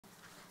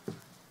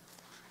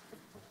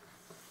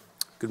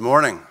Good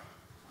morning.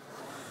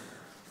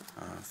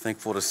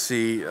 Thankful to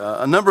see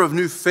a number of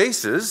new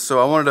faces,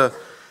 so I wanted to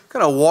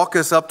kind of walk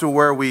us up to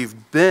where we've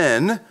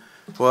been.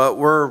 Well,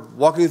 we're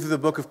walking through the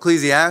book of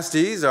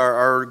Ecclesiastes.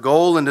 Our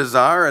goal and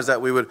desire is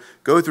that we would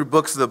go through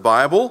books of the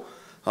Bible,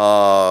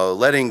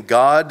 letting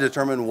God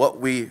determine what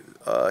we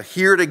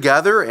hear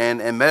together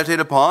and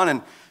meditate upon.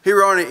 And here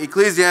we are in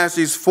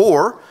Ecclesiastes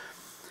 4.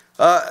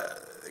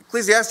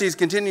 Ecclesiastes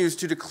continues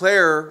to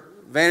declare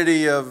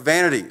vanity of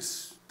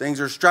vanities. Things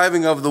are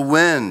striving of the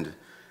wind.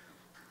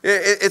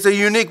 It's a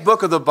unique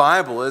book of the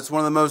Bible. It's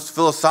one of the most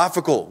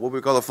philosophical, what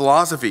we call the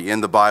philosophy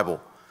in the Bible.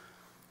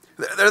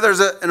 There's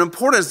an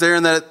importance there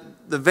in that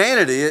the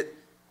vanity, at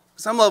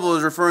some level,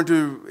 is referring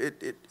to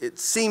it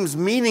seems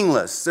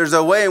meaningless. There's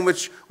a way in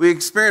which we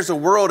experience the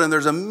world, and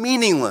there's a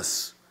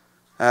meaningless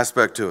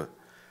aspect to it.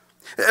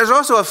 There's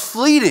also a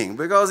fleeting,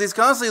 because he's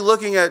constantly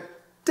looking at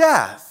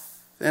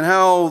death and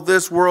how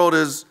this world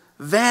is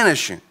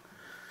vanishing.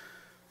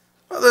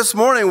 Well, this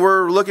morning,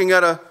 we're looking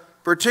at a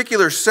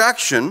particular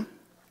section.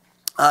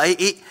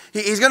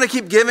 He's going to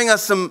keep giving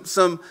us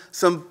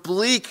some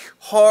bleak,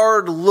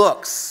 hard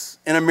looks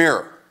in a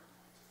mirror.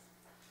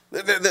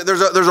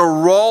 There's a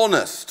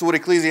rawness to what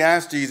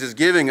Ecclesiastes is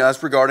giving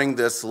us regarding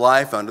this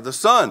life under the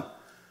sun.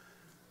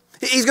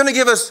 He's going to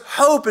give us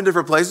hope in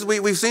different places.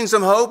 We've seen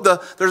some hope.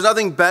 There's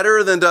nothing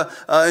better than to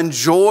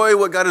enjoy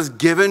what God has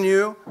given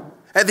you.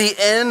 At the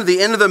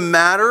end of the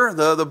matter,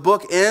 the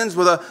book ends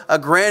with a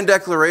grand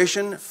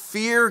declaration: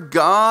 fear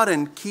God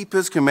and keep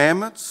His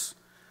commandments.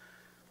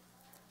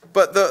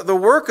 But the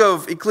work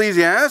of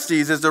Ecclesiastes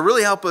is to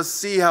really help us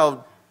see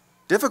how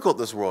difficult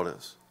this world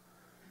is.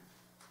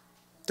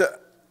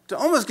 To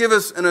almost give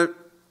us an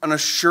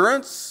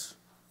assurance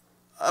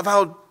of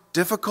how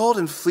difficult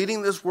and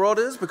fleeting this world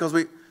is, because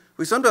we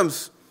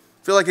sometimes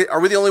feel like, are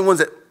we the only ones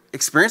that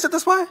experience it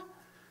this way?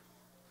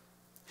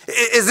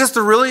 Is this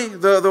really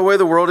the way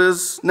the world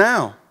is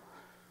now?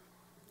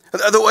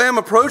 The way I'm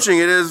approaching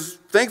it is,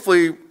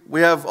 thankfully,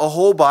 we have a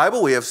whole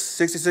Bible. We have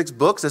 66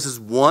 books. This is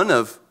one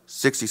of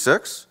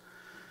 66.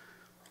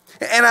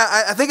 And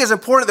I think it's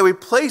important that we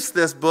place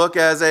this book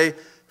as a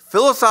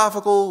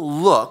philosophical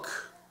look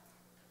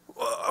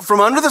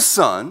from under the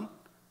sun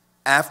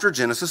after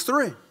Genesis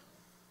 3.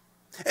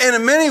 And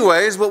in many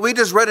ways, what we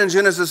just read in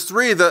Genesis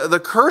 3,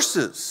 the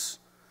curses,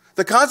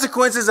 the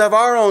consequences of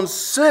our own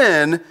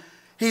sin,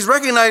 he's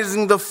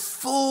recognizing the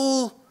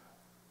full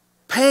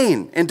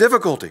pain and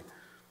difficulty.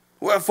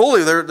 Well,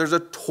 fully, there's a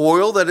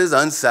toil that is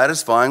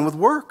unsatisfying with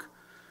work.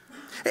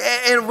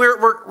 And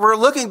we're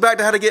looking back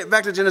to how to get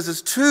back to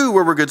Genesis 2,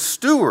 where we're good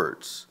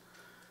stewards.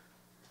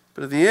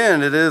 But at the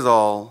end, it is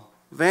all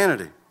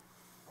vanity.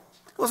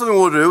 Well, something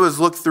we'll do is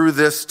look through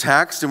this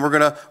text, and we're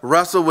going to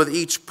wrestle with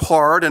each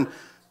part. And,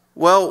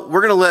 well,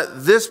 we're going to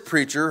let this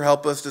preacher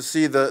help us to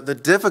see the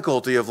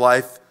difficulty of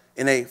life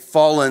in a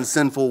fallen,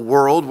 sinful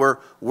world where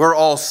we're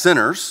all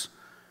sinners.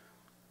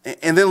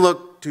 And then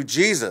look to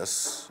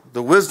Jesus,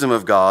 the wisdom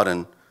of God,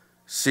 and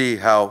see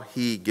how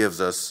He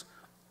gives us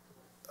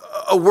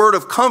a word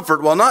of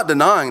comfort while not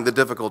denying the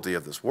difficulty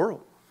of this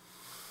world.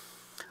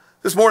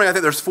 This morning, I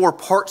think there's 4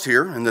 parts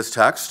here in this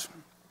text.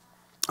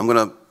 I'm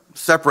going to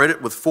separate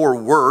it with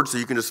 4 words so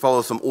you can just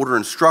follow some order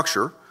and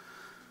structure.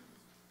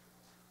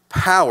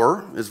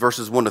 Power is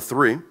verses 1 to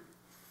 3.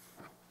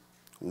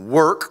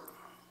 Work,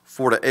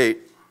 4 to 8.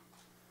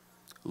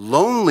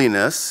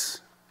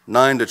 Loneliness,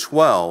 9 to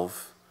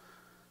 12.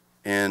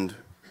 And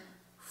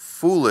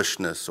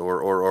foolishness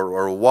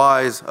or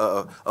wise,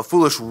 a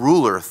foolish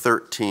ruler,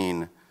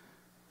 13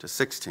 to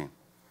 16.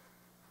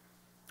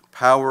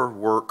 Power,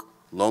 work,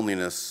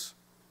 loneliness,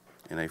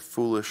 and a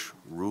foolish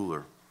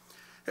ruler.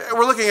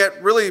 We're looking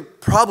at really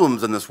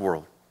problems in this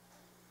world.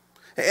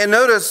 And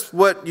notice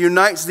what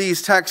unites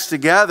these texts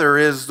together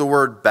is the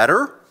word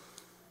better.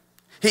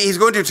 He's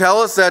going to tell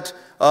us that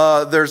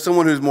there's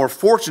someone who's more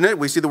fortunate.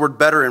 We see the word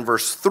better in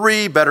verse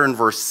 3, better in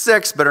verse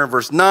 6, better in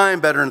verse 9,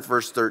 better in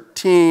verse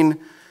 13.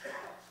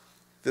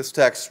 This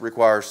text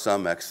requires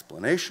some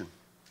explanation.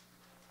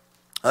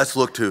 Let's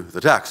look to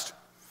the text.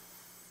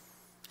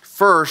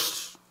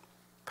 First,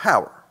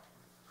 power.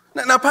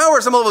 Now power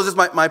at some level is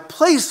just my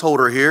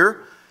placeholder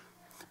here,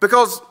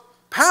 because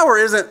power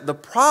isn't the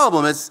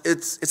problem.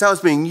 It's how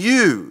it's being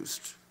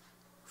used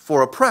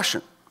for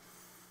oppression.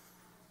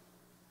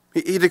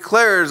 He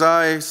declares,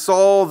 I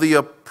saw the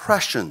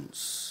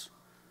oppressions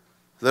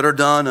that are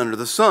done under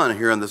the sun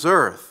here on this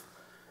earth.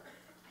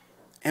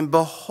 And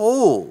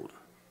behold,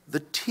 the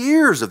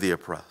tears of the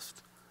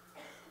oppressed.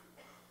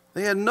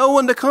 They had no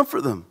one to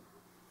comfort them.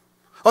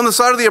 On the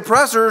side of the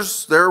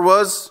oppressors, there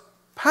was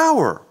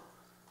power.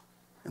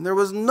 And there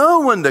was no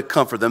one to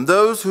comfort them,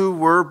 those who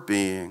were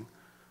being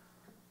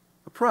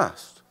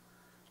oppressed.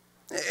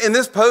 In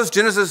this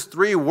post-Genesis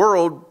 3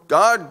 world,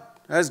 God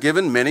has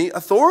given many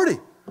authority.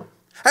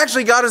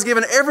 Actually, God has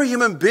given every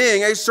human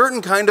being a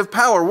certain kind of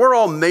power. We're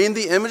all made in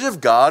the image of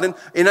God, and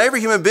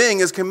every human being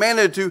is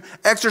commanded to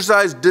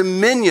exercise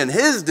dominion,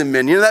 His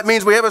dominion. That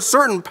means we have a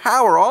certain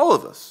power, all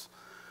of us.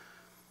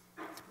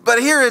 But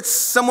here it's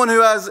someone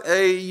who has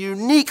a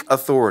unique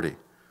authority.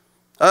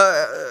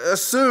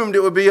 assumed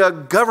it would be a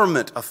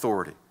government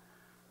authority.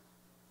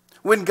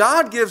 When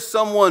God gives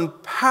someone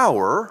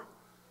power,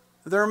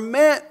 they're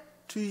meant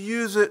to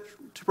use it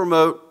to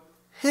promote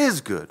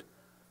His good,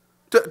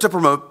 to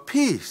promote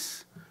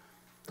peace.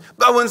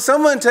 But when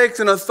someone takes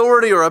an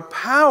authority or a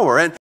power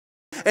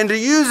and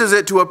uses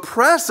it to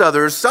oppress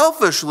others,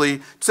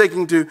 selfishly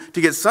seeking to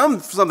get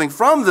something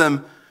from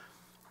them,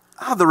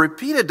 the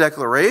repeated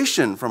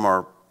declaration from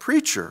our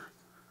preacher,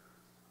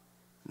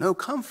 no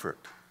comfort.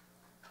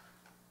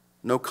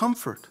 No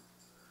comfort.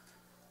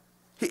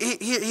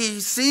 He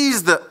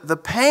sees the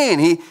pain.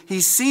 He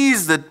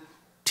sees the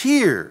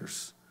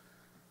tears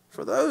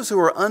for those who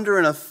are under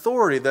an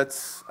authority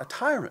that's a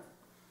tyrant,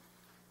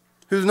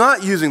 who's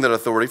not using that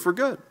authority for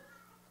good.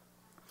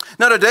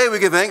 Now today we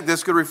can think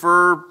this could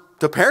refer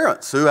to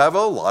parents who have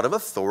a lot of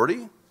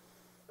authority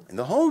in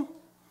the home.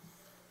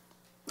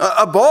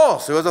 A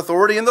boss who has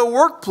authority in the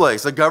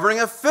workplace. A governing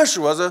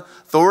official who has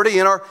authority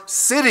in our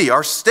city,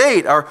 our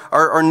state,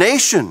 our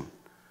nation.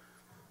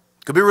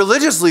 Could be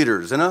religious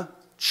leaders in a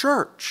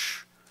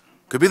church.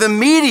 Could be the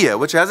media,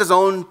 which has its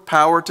own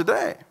power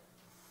today.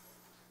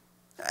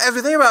 As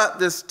we think about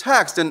this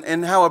text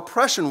and how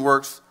oppression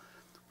works,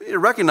 we need to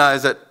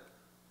recognize that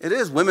it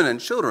is women and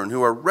children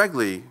who are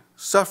regularly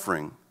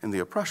suffering in the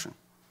oppression.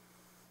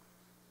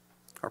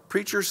 Our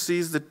preacher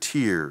sees the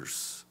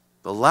tears,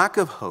 the lack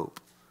of hope,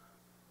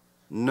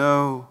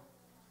 no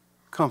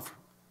comfort.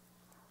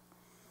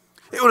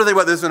 When we think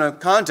about this in a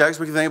context,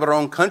 we can think about our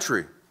own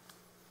country.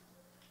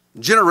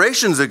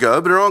 Generations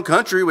ago, but in our own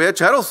country, we had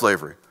chattel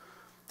slavery.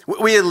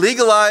 We had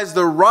legalized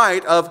the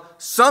right of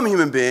some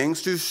human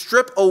beings to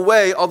strip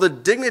away all the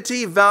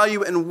dignity,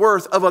 value, and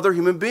worth of other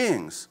human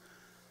beings.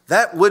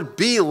 That would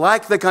be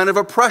like the kind of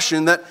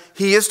oppression that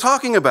he is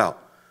talking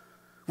about.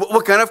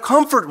 What kind of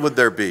comfort would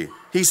there be?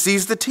 He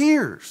sees the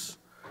tears.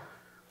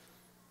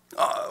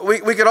 We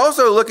could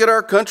also look at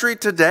our country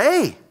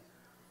today.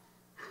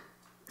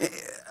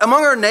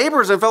 Among our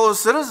neighbors and fellow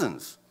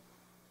citizens,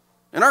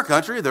 in our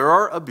country, there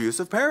are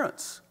abusive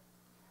parents.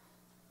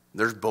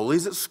 There's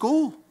bullies at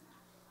school.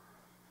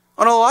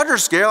 On a larger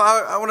scale,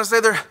 I want to say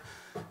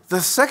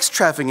the sex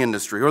trafficking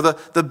industry or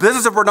the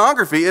business of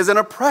pornography is an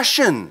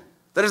oppression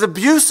that is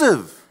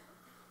abusive.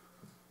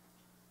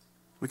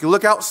 We can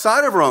look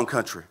outside of our own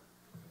country.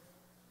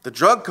 The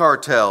drug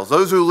cartels,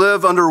 those who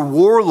live under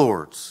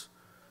warlords.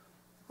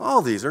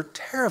 All these are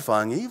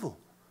terrifying evil.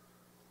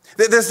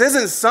 This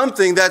isn't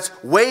something that's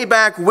way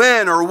back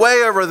when or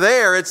way over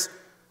there. It's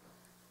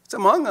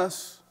among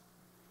us.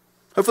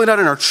 Hopefully not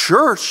in our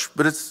church,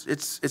 but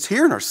it's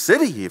here in our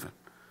city even.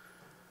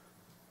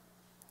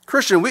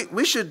 Christian,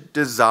 we should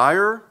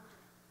desire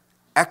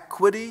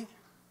equity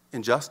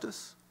and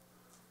justice.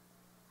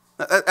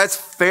 That's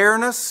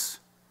fairness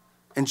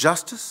and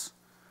justice.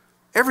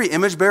 Every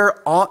image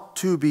bearer ought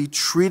to be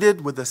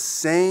treated with the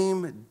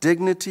same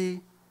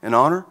dignity and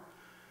honor.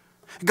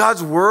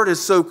 God's word is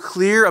so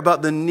clear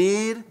about the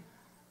need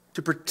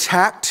to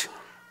protect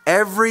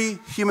every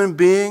human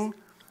being,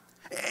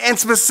 and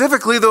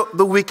specifically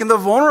the weak and the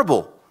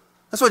vulnerable.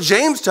 That's what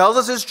James tells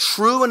us is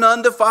true and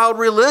undefiled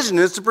religion,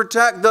 is to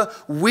protect the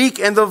weak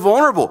and the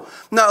vulnerable.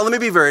 Now, let me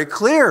be very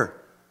clear.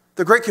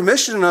 The Great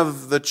Commission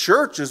of the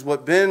church is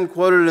what Ben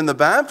quoted in the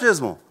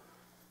baptismal.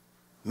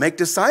 Make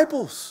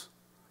disciples.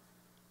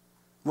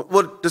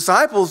 What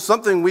disciples,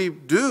 something we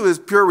do is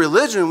pure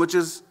religion, which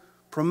is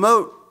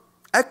promote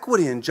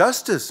equity and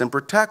justice and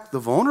protect the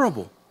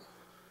vulnerable.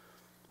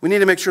 We need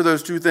to make sure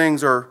those two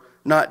things are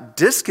not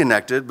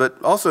disconnected,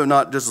 but also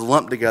not just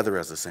lumped together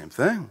as the same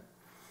thing.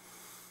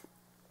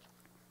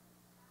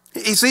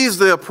 He sees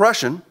the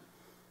oppression.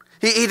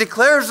 He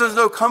declares there's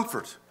no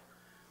comfort.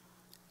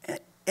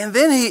 And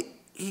then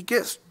he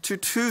gets to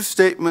two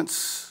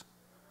statements,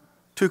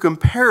 two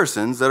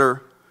comparisons that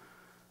are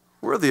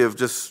worthy of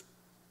just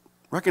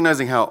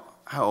recognizing how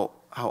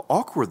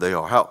awkward they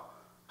are,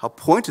 how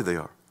pointed they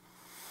are.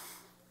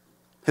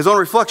 His own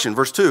reflection,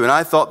 verse 2, and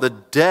I thought the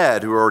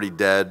dead who are already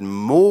dead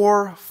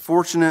more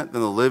fortunate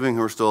than the living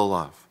who are still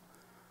alive.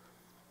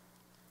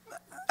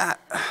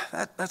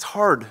 That's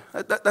hard.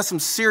 That's some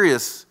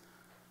serious,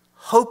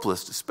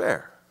 hopeless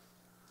despair.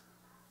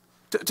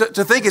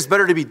 To think it's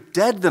better to be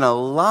dead than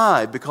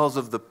alive because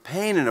of the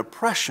pain and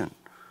oppression.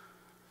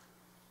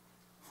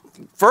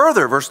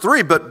 Further, verse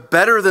 3, but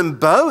better than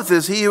both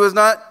is he who has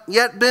not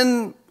yet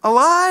been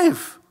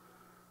alive,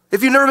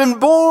 if you've never been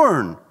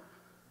born.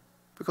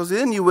 Because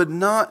then you would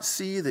not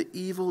see the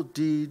evil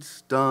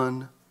deeds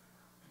done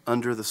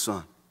under the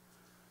sun.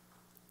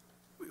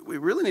 We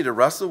really need to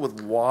wrestle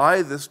with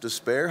why this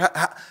despair.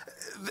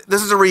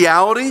 This is a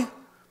reality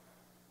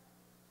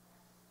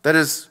that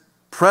is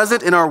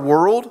present in our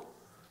world,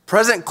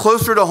 present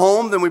closer to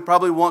home than we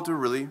probably want to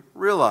really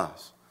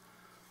realize.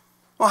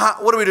 Well,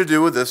 what are we to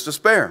do with this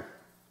despair?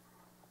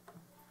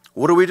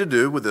 What are we to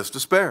do with this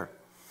despair?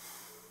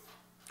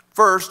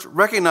 First,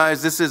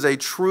 recognize this is a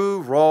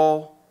true,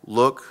 raw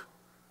look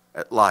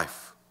at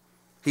life.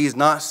 He's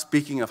not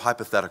speaking of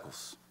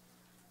hypotheticals.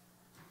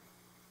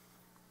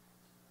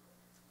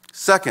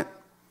 Second,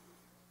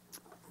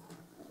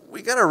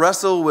 we got to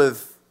wrestle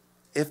with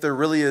if there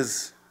really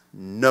is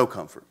no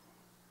comfort?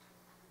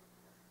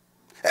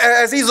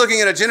 As he's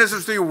looking at a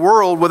Genesis 3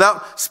 world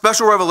without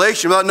special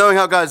revelation, without knowing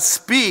how God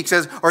speaks,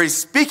 or he's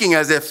speaking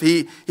as if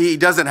he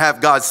doesn't have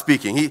God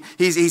speaking.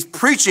 He's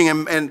preaching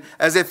and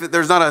as if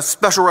there's not a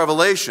special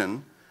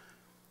revelation.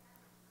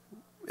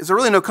 Is there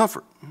really no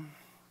comfort?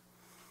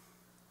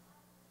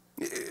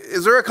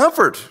 Is there a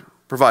comfort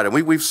provided?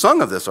 We've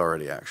sung of this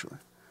already, actually.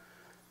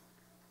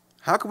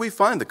 How can we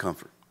find the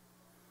comfort?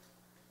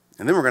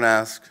 And then we're going to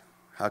ask,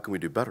 how can we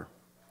do better?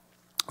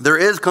 There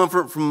is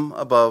comfort from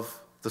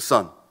above the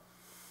sun.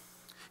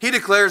 He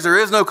declares there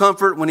is no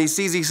comfort when he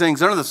sees these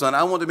things under the sun.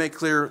 I want to make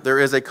clear there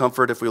is a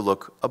comfort if we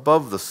look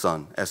above the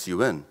sun,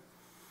 S-U-N.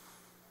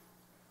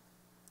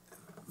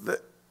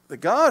 The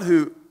God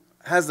who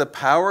has the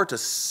power to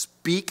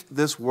speak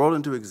this world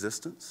into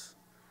existence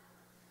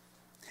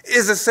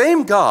is the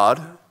same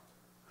God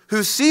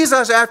who sees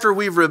us after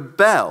we've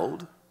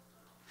rebelled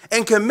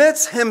and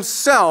commits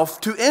himself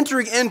to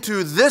entering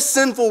into this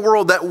sinful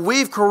world that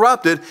we've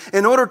corrupted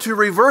in order to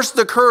reverse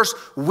the curse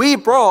we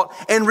brought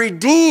and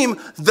redeem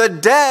the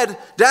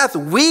death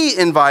we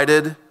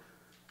invited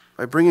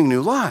by bringing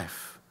new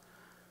life.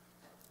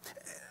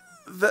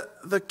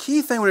 The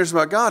key thing when it's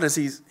about God is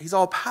he's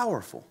all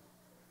powerful.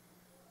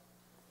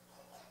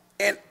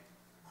 And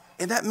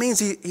that means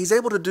he's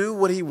able to do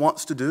what he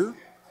wants to do.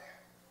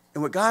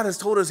 And what God has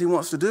told us he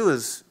wants to do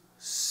is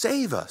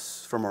save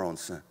us from our own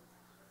sin.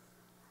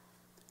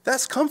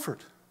 That's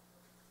comfort.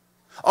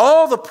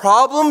 All the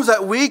problems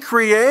that we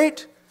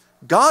create,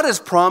 God has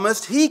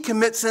promised he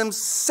commits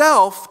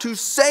himself to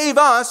save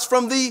us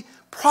from the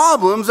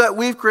problems that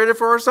we've created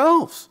for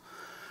ourselves.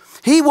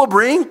 He will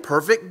bring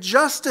perfect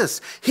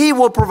justice. He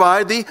will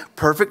provide the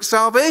perfect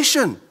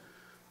salvation.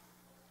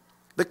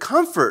 The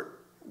comfort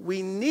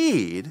we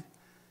need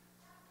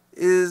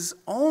is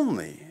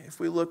only if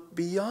we look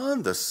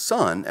beyond the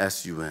sun,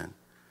 S-U-N,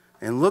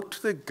 and look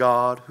to the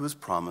God who has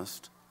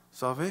promised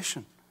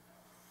salvation.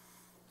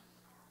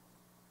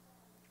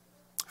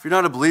 If you're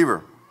not a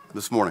believer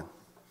this morning,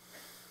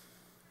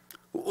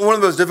 one of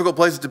the most difficult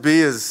places to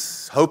be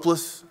is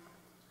hopeless,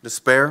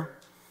 despair.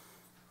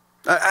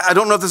 I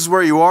don't know if this is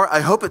where you are. I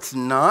hope it's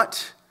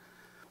not.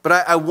 But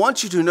I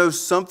want you to know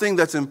something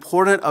that's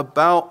important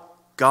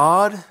about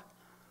God,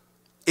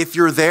 if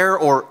you're there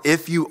or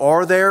if you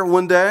are there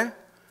one day,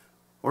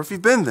 or if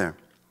you've been there.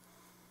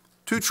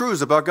 Two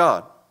truths about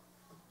God.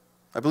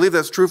 I believe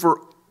that's true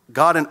for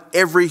God and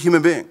every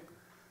human being.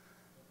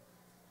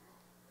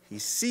 He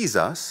sees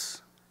us.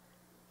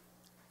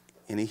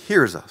 And he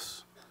hears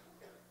us.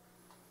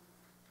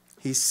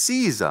 He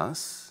sees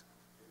us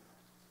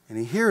and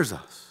he hears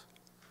us.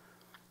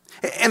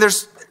 And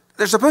there's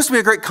supposed to be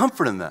a great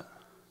comfort in that.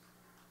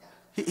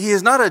 He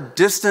is not a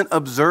distant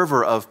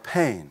observer of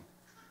pain.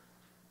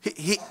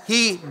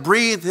 He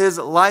breathed his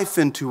life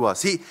into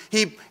us. He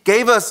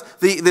gave us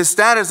the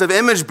status of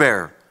image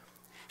bearer.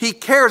 He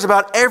cares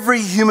about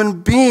every human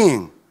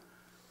being.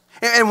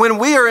 And when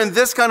we are in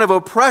this kind of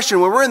oppression,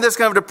 when we're in this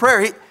kind of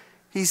prayer,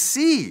 he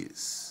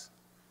sees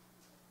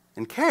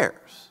and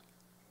cares.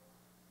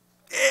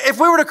 If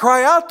we were to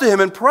cry out to him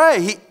and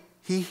pray,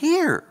 he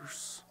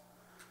hears.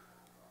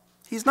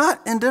 He's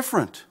not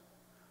indifferent.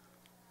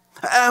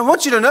 I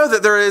want you to know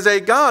that there is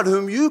a God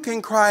whom you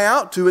can cry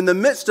out to in the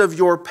midst of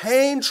your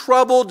pain,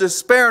 trouble,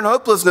 despair, and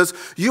hopelessness.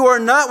 You are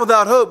not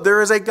without hope.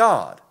 There is a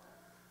God.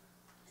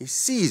 He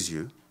sees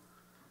you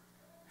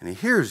and he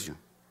hears you.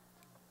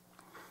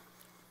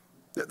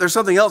 There's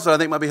something else that I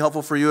think might be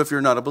helpful for you if you're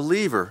not a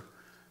believer.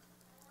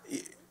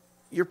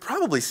 You're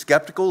probably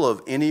skeptical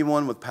of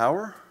anyone with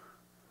power.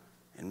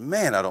 And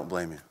man, I don't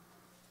blame you.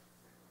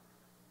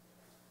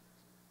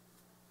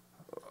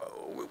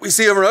 We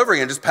see over and over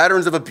again just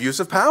patterns of abuse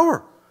of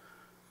power.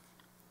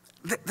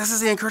 This is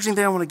the encouraging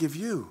thing I want to give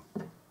you.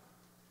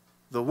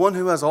 The one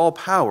who has all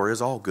power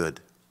is all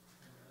good.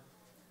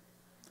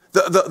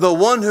 The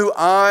one who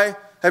I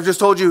have just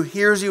told you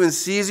hears you and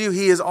sees you,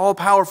 he is all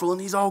powerful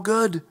and he's all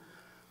good.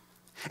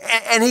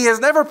 And he has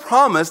never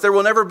promised there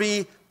will never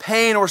be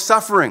pain or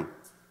suffering.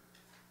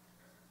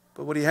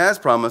 But what he has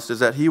promised is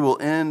that he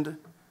will end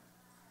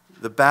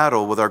the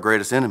battle with our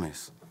greatest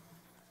enemies,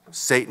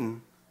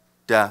 Satan,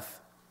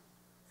 death,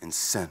 and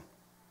sin.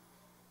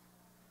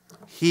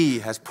 He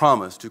has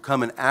promised to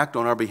come and act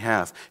on our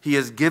behalf. He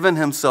has given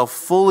himself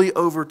fully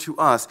over to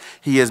us.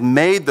 He has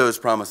made those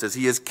promises.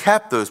 He has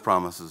kept those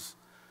promises.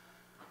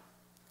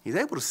 He's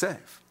able to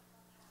save.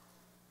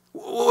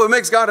 What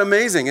makes God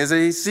amazing is that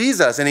he sees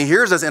us and he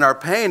hears us in our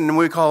pain, and when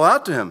we call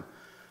out to him,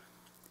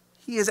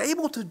 he is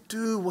able to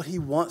do what he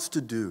wants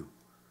to do.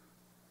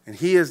 And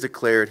he has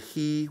declared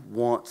he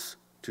wants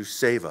to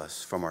save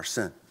us from our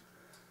sin.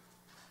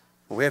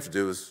 What we have to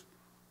do is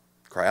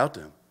cry out to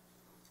him.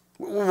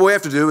 What we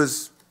have to do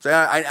is say,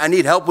 I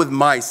need help with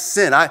my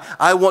sin.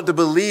 I want to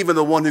believe in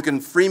the one who can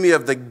free me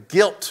of the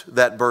guilt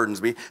that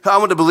burdens me. I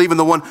want to believe in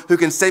the one who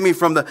can save me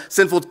from the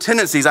sinful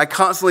tendencies I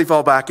constantly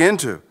fall back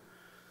into.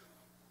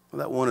 Well,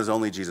 that one is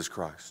only Jesus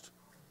Christ.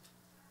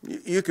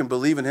 You can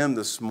believe in him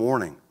this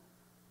morning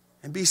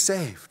and be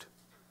saved.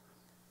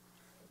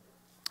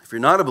 If you're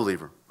not a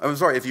believer,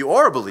 if you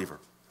are a believer,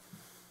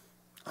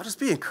 I'll just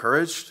be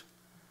encouraged.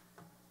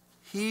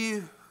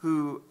 He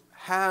who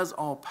has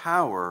all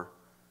power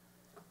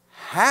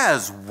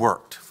has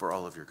worked for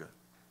all of your good.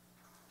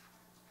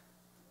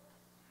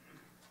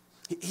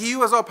 He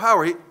who has all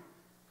power,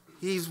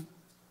 he's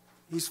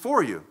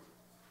for you.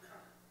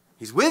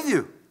 He's with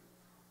you.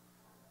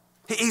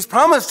 He's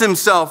promised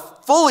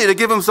himself fully to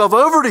give himself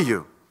over to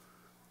you.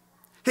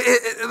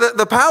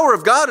 The power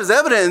of God is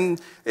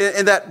evident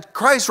in that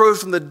Christ rose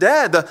from the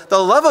dead. The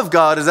love of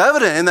God is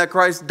evident in that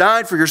Christ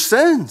died for your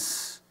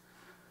sins.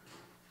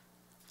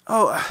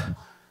 Oh,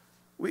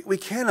 we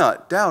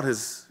cannot doubt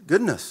his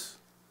goodness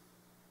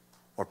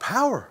or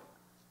power.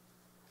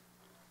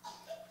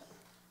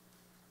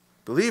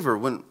 Believer,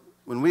 when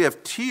we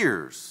have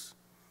tears,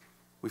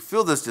 we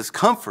feel this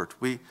discomfort,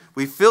 we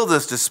feel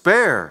this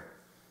despair,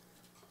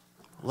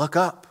 look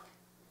up.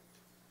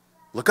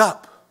 Look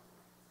up.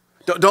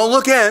 Don't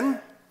look in.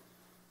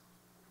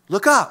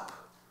 Look up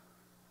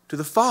to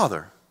the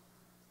Father,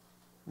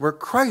 where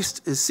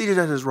Christ is seated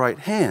at his right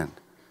hand,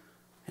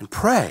 and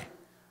pray.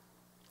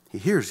 He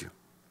hears you.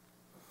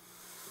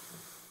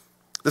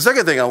 The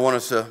second thing I want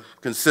us to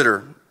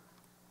consider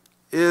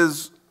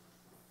is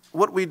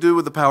what we do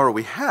with the power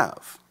we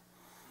have.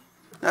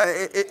 Now,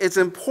 it's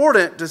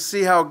important to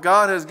see how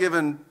God has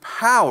given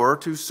power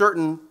to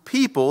certain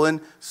people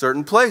in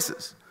certain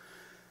places.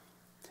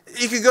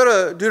 You can go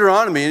to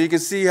Deuteronomy and you can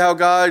see how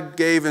God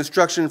gave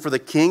instruction for the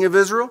king of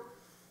Israel.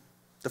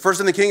 The first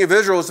thing the king of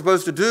Israel was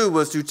supposed to do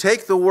was to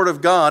take the word of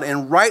God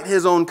and write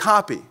his own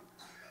copy.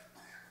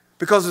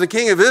 Because the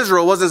king of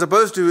Israel wasn't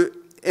supposed to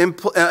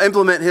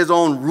implement his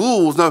own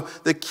rules. No,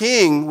 the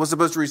king was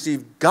supposed to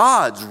receive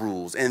God's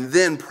rules and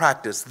then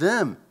practice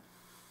them.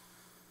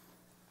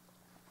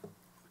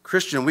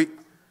 Christian,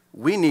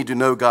 we need to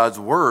know God's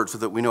word so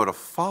that we know how to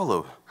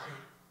follow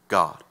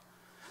God.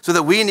 So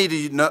that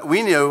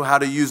we know how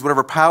to use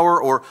whatever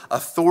power or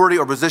authority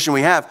or position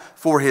we have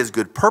for his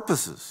good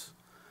purposes.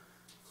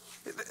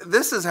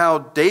 This is how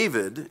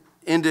David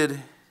ended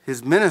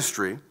his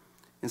ministry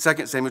in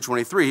 2 Samuel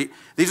 23.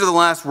 These are the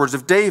last words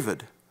of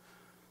David.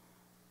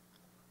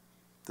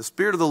 The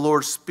Spirit of the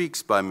Lord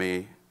speaks by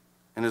me,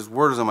 and his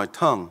word is on my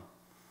tongue.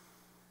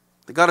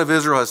 The God of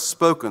Israel has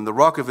spoken. The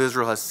Rock of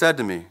Israel has said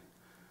to me,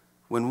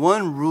 when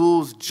one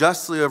rules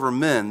justly over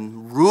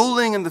men,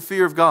 ruling in the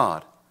fear of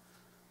God,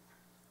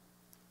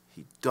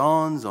 he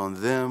dawns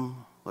on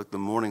them like the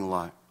morning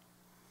light,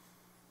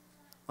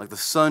 like the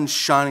sun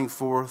shining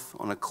forth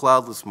on a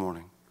cloudless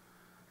morning,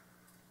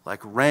 like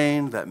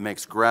rain that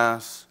makes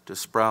grass to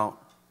sprout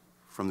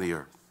from the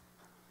earth.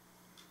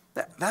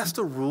 That's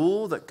the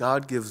rule that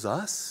God gives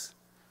us.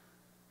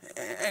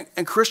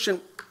 And Christian,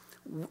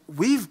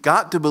 we've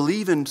got to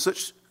believe in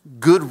such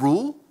good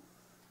rule.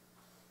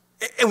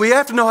 And we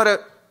have to know how to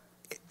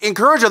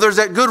encourage others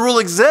that good rule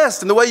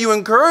exists. And the way you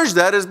encourage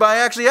that is by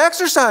actually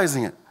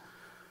exercising it.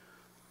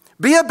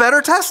 Be a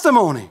better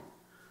testimony.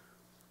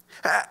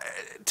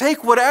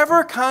 Take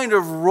whatever kind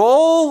of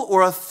role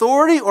or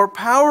authority or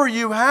power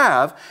you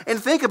have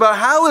and think about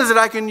how is it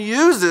I can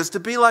use this to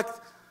be like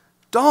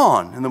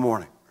dawn in the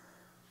morning.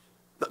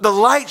 The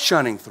light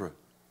shining through.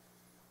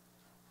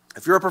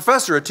 If you're a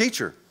professor, a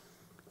teacher,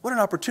 what an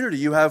opportunity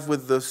you have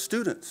with the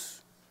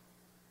students,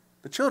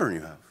 the children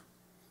you have.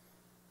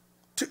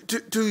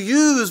 To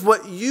use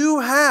what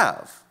you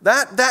have,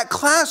 that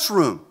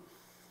classroom,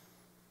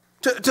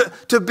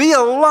 to be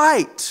a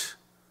light,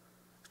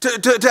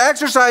 to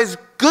exercise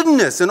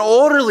goodness and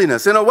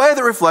orderliness in a way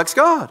that reflects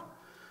God.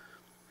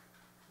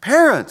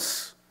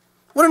 Parents,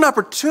 what an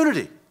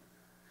opportunity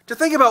to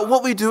think about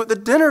what we do at the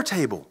dinner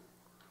table.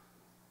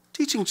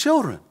 Teaching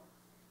children,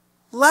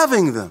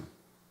 loving them,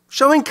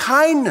 showing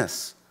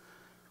kindness.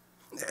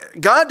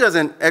 God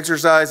doesn't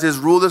exercise his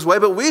rule this way,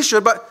 but we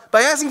should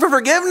by asking for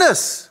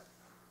forgiveness.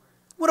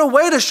 What a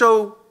way to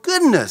show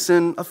goodness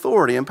and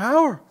authority and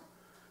power.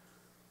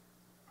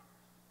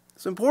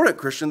 It's important,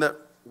 Christian, that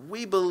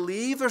we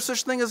believe there's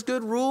such a thing as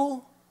good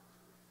rule.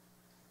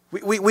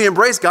 We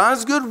embrace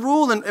God's good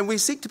rule and we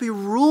seek to be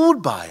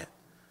ruled by it,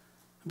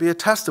 be a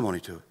testimony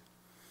to it.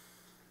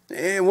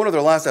 And one of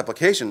their last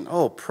application,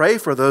 pray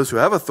for those who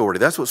have authority.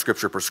 That's what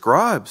Scripture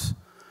prescribes.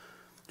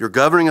 Your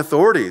governing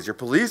authorities, your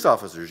police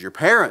officers, your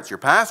parents, your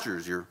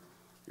pastors, your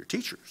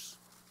teachers.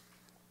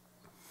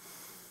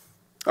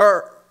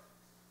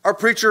 Our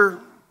preacher,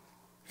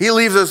 he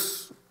leaves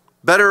us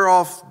better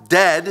off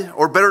dead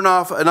or better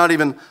off not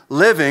even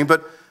living,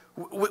 but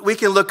we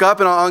can look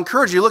up, and I'll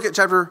encourage you, look at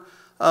chapter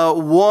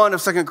 1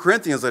 of 2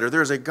 Corinthians later.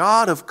 There is a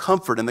God of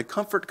comfort, and the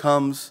comfort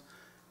comes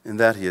in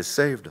that he has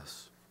saved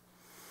us.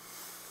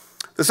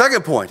 The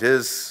second point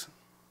is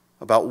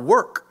about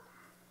work.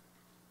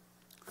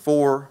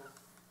 4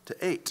 to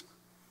 8.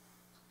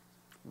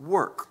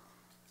 Work.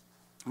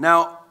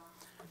 Now,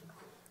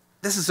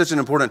 this is such an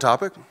important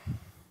topic.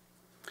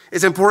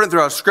 It's important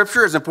throughout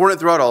Scripture. It's important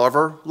throughout all of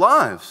our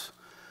lives.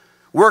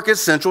 Work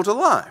is central to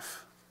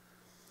life.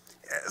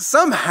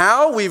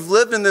 Somehow we've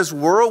lived in this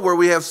world where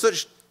we have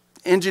such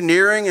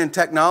engineering and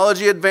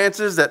technology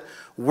advances that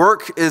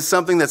work is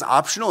something that's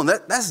optional, and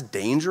that's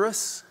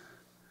dangerous.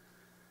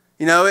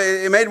 You know,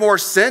 it made more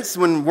sense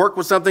when work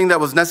was something that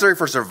was necessary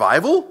for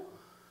survival.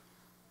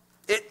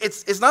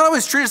 It's not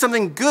always treated as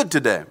something good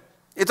today.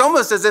 It's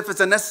almost as if it's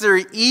a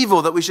necessary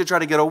evil that we should try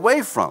to get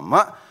away from.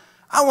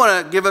 I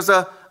want to give us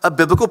a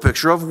biblical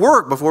picture of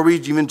work before we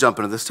even jump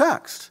into this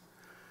text.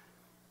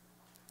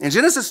 In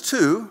Genesis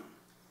 2,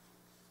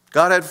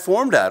 God had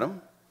formed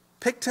Adam,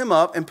 picked him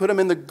up, and put him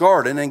in the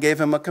garden and gave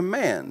him a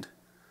command: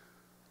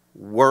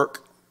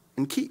 work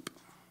and keep.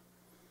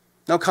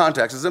 Now,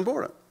 context is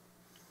important.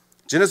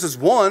 Genesis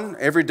 1,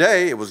 every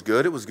day it was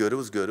good, it was good, it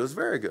was good, it was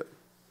very good.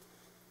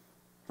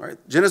 All right?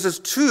 Genesis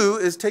 2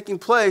 is taking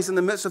place in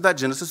the midst of that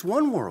Genesis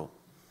 1 world.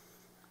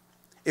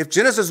 If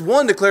Genesis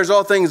 1 declares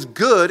all things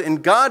good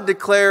and God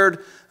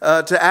declared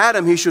to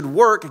Adam he should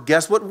work,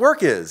 guess what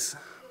work is?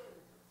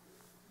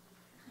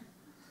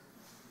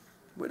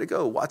 Way to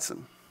go,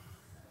 Watson.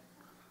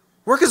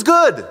 Work is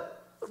good.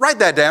 Write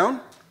that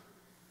down.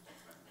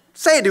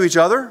 Say it to each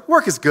other.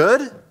 Work is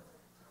good.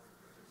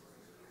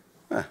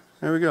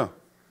 There we go.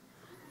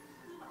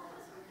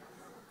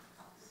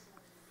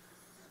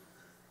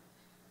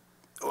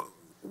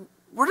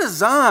 We're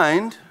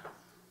designed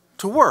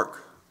to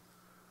work.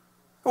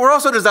 We're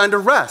also designed to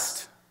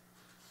rest.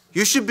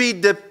 You should be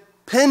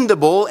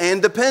dependable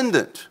and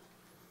dependent.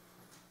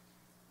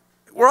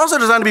 We're also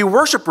designed to be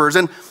worshipers,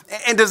 and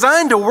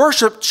designed to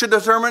worship should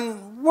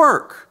determine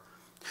work.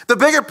 The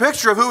bigger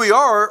picture of who we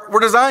are, we're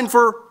designed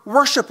for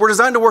worship. We're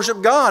designed to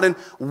worship God, and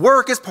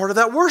work is part of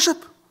that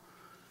worship.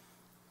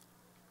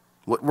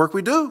 What work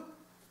we do,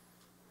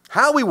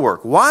 how we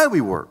work, why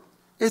we work,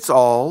 it's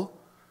all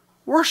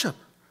worship.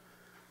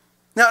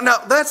 Now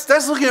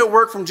that's looking at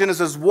work from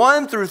Genesis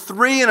 1 through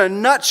 3 in a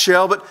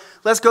nutshell, but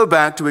let's go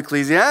back to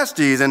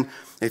Ecclesiastes. And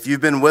if you've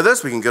been with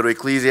us, we can go to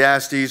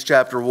Ecclesiastes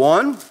chapter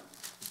 1.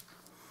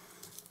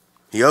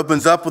 He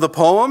opens up with a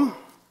poem.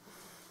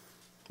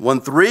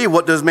 1:3,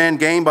 what does man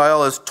gain by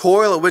all his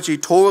toil at which he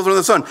toils under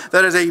the sun?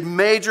 That is a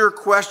major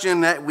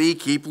question that we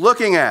keep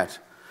looking at.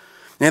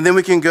 And then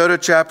we can go to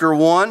chapter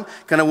 1,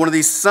 kind of one of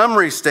these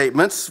summary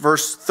statements,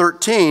 verse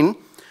 13.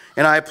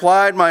 And I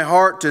applied my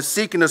heart to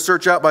seek and to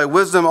search out by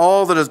wisdom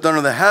all that is done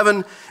under the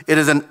heaven. It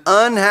is an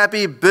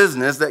unhappy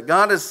business that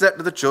God has set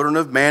to the children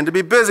of man to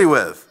be busy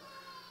with.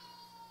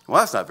 Well,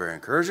 that's not very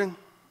encouraging.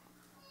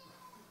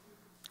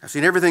 I've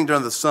seen everything done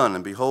under the sun,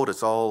 and behold,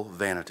 it's all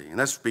vanity. And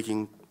that's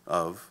speaking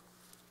of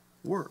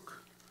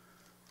work.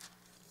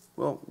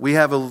 Well, we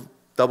have a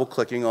double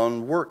clicking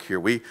on work here.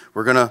 We're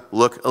going to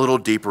look a little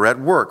deeper at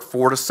work,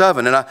 4 to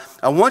 7. And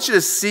I want you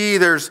to see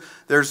there's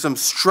some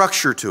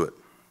structure to it.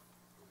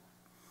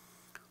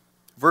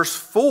 Verse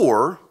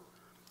 4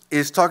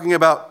 is talking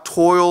about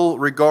toil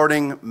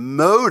regarding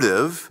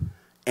motive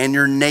and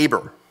your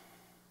neighbor.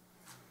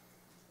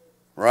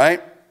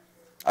 Right?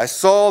 I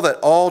saw that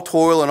all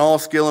toil and all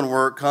skill and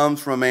work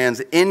comes from a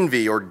man's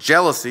envy or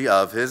jealousy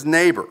of his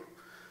neighbor.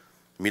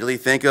 Immediately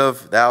think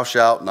of thou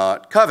shalt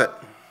not covet.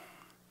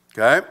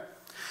 Okay?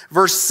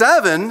 Verse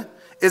 7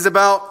 is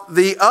about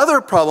the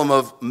other problem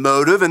of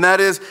motive, and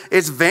that is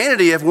it's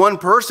vanity if one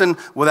person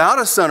without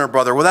a son or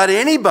brother, without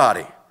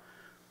anybody,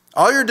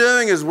 all you're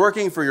doing is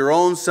working for your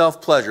own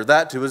self-pleasure.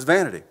 That too is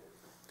vanity.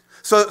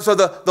 So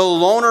the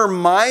loner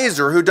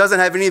miser who doesn't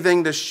have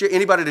anything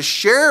anybody to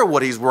share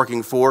what he's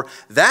working for,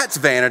 that's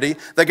vanity.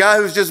 The guy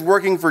who's just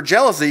working for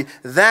jealousy,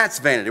 that's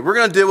vanity. We're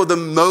going to deal with the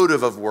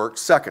motive of work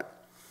second.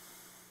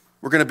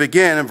 We're going to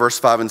begin in verse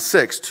 5 and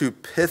 6, 2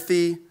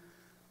 pithy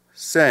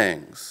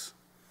sayings.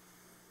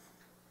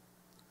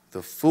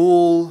 The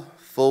fool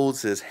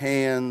folds his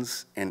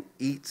hands and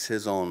eats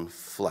his own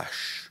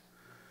flesh.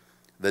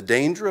 The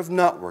danger of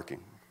not working.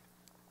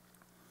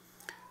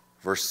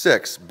 Verse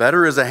 6,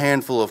 better is a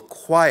handful of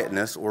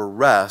quietness or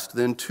rest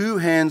than 2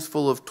 hands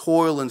full of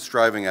toil and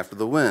striving after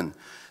the wind.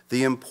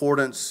 The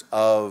importance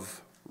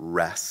of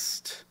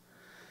rest.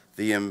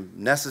 The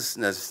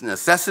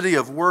necessity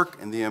of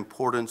work and the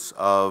importance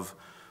of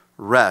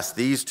rest.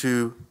 These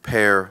two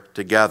pair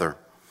together.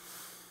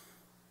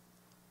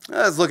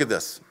 Let's look at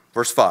this.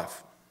 Verse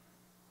 5.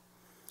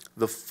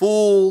 The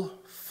fool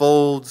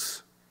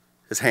folds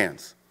his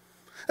hands.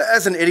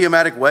 That's an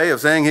idiomatic way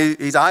of saying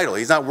he's idle.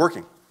 He's not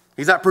working.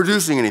 He's not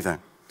producing anything.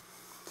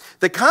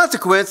 The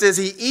consequence is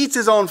he eats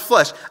his own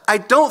flesh. I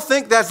don't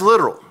think that's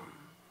literal.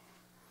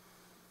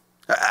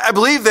 I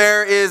believe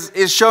there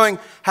is showing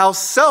how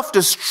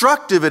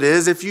self-destructive it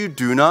is if you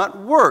do not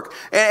work.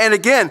 And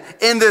again,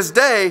 in this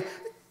day,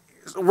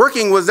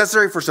 working was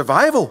necessary for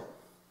survival.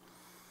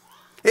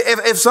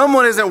 If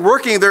someone isn't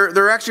working,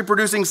 they're actually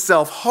producing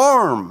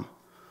self-harm.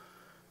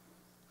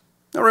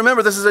 Now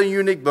remember, this is a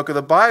unique book of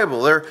the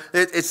Bible.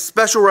 It's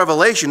special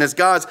revelation. It's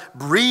God's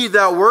breathed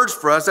out words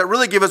for us that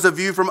really give us a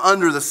view from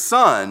under the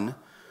sun.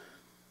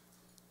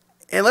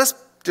 And let's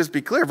just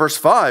be clear, verse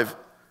 5,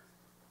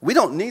 we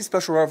don't need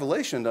special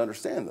revelation to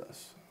understand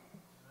this.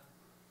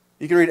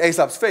 You can read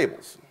Aesop's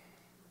fables,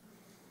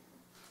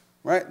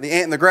 right? The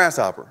ant and the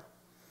grasshopper.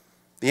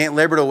 The ant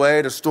labored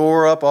away to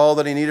store up all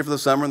that he needed for the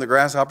summer, and the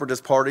grasshopper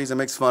just parties and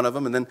makes fun of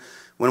him. And then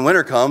when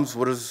winter comes,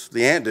 what does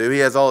the ant do? He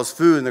has all his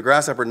food, and the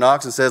grasshopper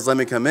knocks and says, "Let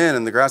me come in."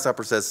 And the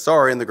grasshopper says,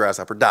 "Sorry," and the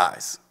grasshopper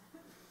dies.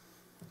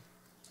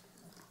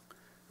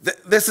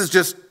 This is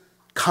just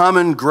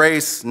common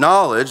grace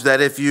knowledge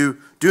that if you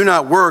do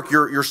not work,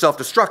 you're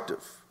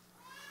self-destructive.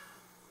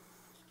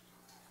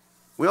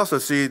 We also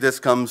see this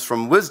comes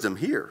from wisdom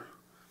here.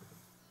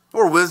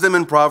 Or wisdom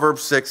in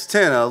Proverbs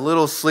 6:10, a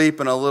little sleep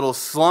and a little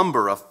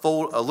slumber,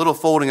 a little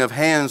folding of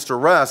hands to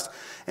rest,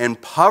 and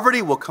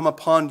poverty will come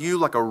upon you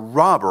like a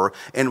robber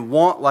and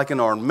want like an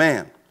armed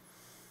man.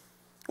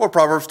 Or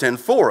Proverbs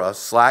 10:4, a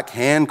slack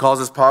hand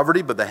causes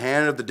poverty, but the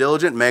hand of the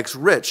diligent makes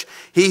rich.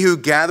 He who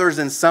gathers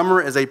in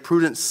summer is a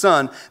prudent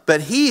son,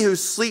 but he who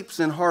sleeps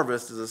in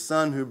harvest is a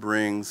son who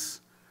brings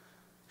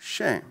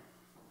shame.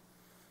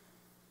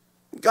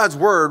 God's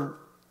word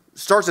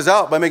starts us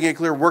out by making it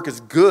clear work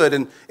is good,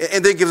 and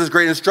then gives us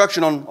great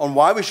instruction on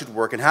why we should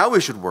work and how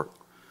we should work.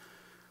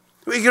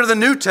 We go to the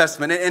New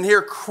Testament and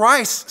hear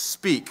Christ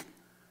speak.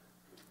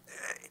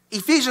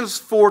 Ephesians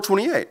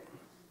 4:28.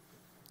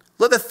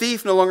 Let the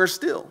thief no longer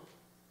steal,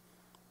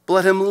 but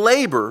let him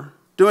labor,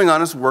 doing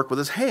honest work with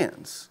his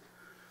hands.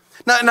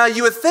 Now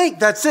you would think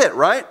that's it,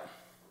 right?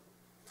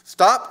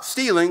 Stop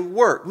stealing,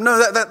 work.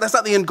 No, that's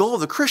not the end goal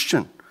of the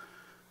Christian.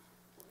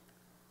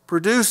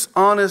 Produce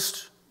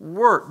honest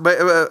work,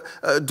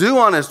 do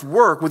honest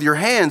work with your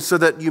hands so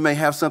that you may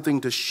have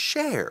something to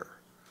share.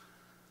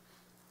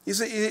 You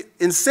see,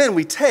 in sin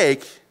we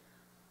take,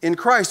 in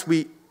Christ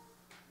we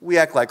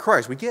act like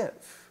Christ, we give.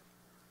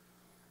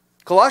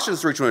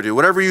 Colossians 3:22,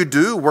 whatever you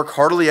do, work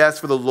heartily as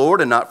for the Lord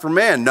and not for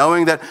man,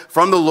 knowing that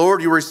from the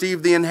Lord you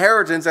receive the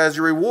inheritance as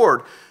your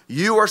reward.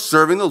 You are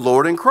serving the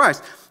Lord in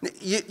Christ.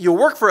 You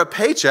work for a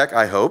paycheck,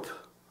 I hope,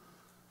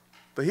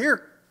 but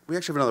here we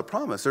actually have another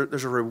promise.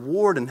 There's a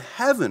reward in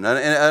heaven,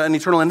 an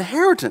eternal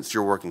inheritance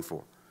you're working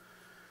for.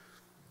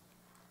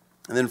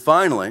 And then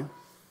finally,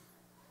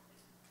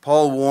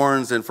 Paul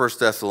warns in 1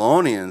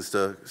 Thessalonians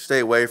to stay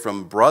away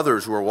from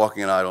brothers who are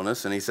walking in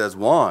idleness, and he says,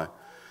 why?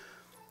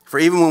 For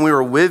even when we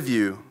were with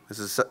you, this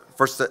is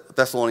 1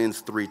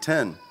 Thessalonians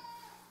 3:10,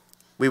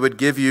 we would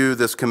give you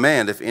this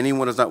command, if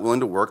anyone is not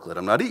willing to work, let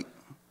him not eat.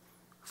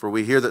 For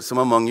we hear that some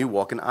among you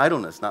walk in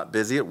idleness, not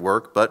busy at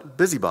work, but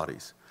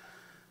busybodies.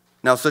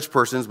 Now such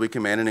persons we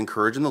command and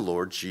encourage in the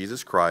Lord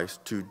Jesus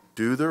Christ to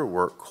do their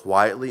work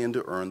quietly and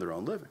to earn their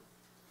own living.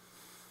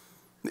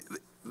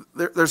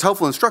 There's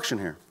helpful instruction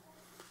here.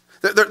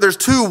 There's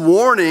two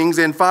warnings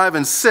in 5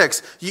 and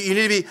 6. You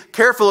need to be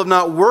careful of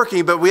not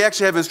working, but we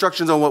actually have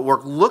instructions on what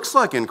work looks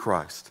like in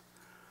Christ.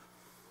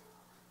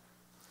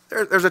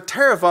 There's a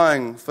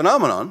terrifying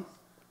phenomenon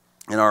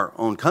in our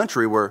own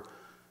country where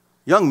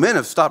young men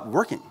have stopped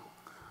working.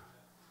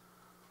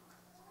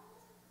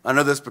 I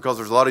know this because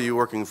there's a lot of you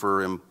looking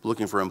for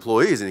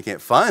employees and you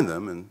can't find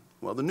them, and,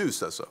 well, the news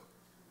says so.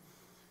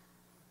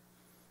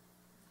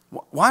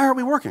 Why aren't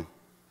we working?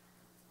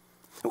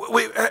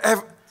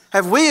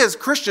 Have we as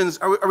Christians,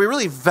 are we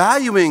really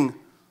valuing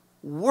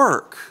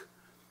work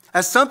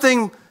as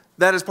something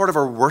that is part of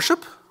our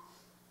worship?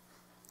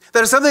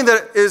 That is something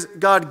that is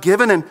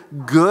God-given and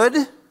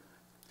good?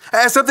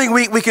 As something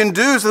we can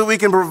do so that we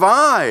can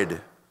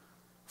provide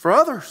for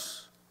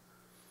others?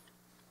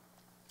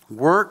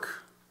 Work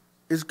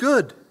is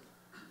good.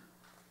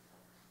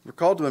 We're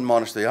called to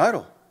admonish the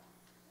idle.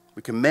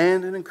 We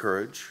command and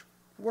encourage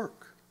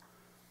work.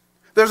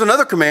 There's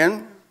another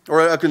command,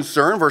 or a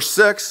concern, verse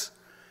 6.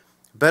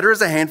 Better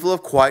is a handful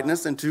of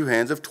quietness than 2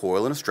 hands of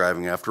toil and a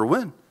striving after a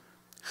wind.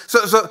 So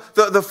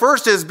the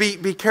first is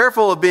be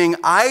careful of being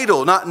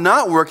idle,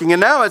 not working.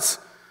 And now it's,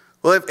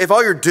 well, if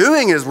all you're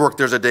doing is work,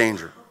 there's a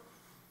danger.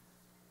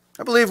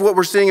 I believe what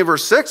we're seeing in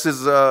verse 6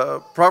 is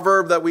a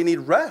proverb that we need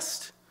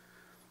rest.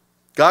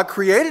 God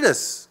created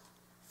us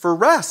for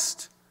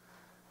rest.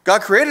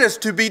 God created us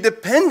to be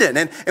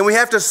dependent. And we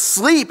have to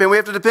sleep and we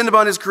have to depend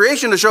upon His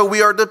creation to show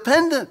we are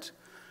dependent.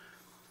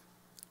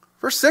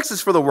 Verse 6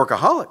 is for the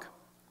workaholic.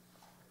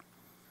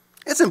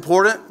 It's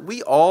important.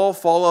 We all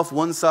fall off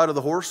one side of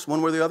the horse,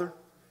 one way or the other.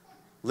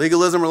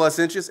 Legalism or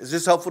licentious. It's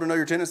just helpful to know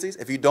your tendencies.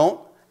 If you don't,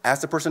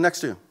 ask the person next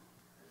to you.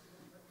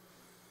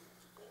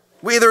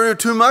 We either do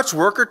too much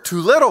work or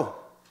too little.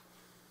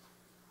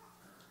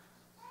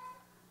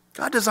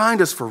 God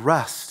designed us for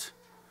rest.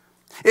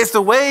 It's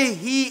the way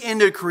He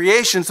ended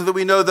creation so that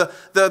we know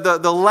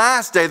the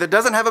last day that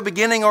doesn't have a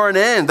beginning or an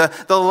end.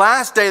 The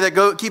last day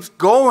that keeps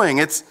going.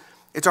 It's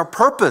our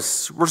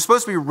purpose. We're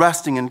supposed to be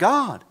resting in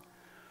God.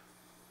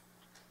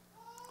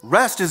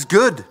 Rest is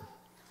good.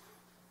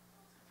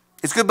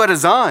 It's good by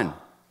design.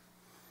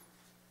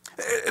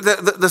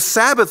 The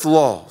Sabbath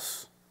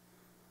laws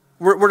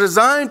were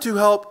designed to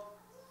help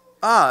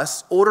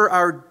us order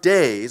our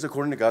days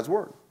according to God's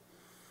word.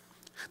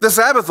 The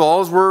Sabbath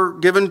laws were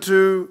given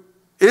to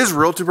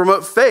Israel to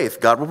promote faith.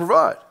 God will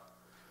provide.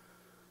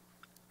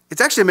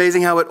 It's actually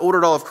amazing how it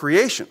ordered all of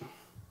creation.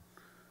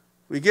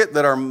 We get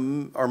that our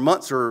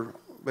months are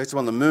based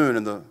upon the moon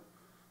and the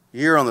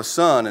year on the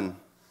sun, and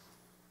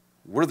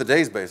what are the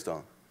days based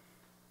on?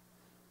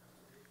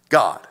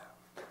 God.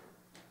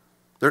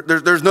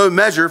 There's no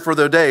measure for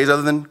their days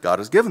other than God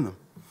has given them.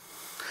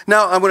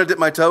 Now, I'm going to dip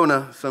my toe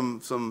into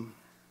some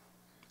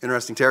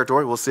interesting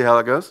territory. We'll see how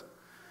that goes.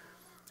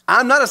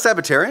 I'm not a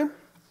Sabbatarian.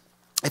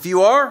 If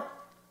you are,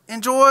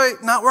 enjoy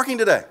not working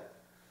today.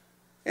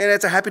 And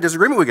it's a happy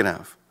disagreement we can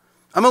have.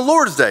 I'm a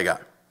Lord's Day guy.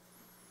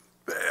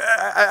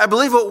 I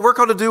believe what we're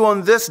called to do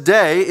on this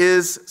day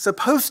is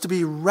supposed to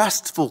be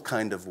restful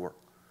kind of work.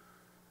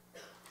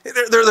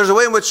 There's a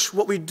way in which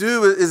what we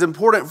do is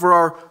important for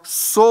our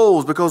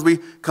souls because we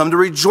come to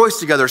rejoice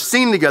together,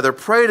 sing together,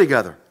 pray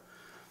together.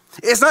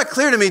 It's not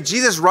clear to me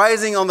Jesus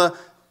rising on the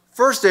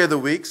first day of the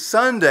week,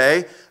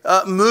 Sunday,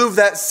 moved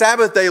that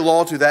Sabbath day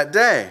law to that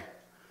day.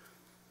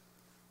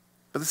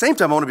 But at the same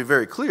time, I want to be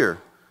very clear.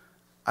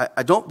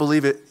 I don't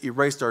believe it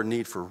erased our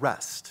need for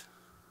rest.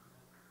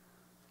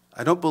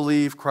 I don't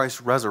believe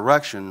Christ's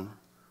resurrection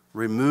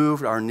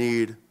removed our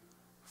need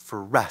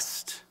for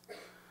rest.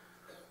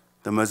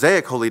 The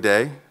Mosaic holy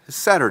day is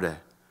Saturday.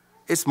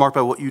 It's marked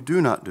by what you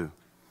do not do.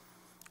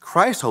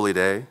 Christ's holy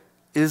day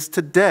is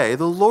today,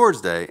 the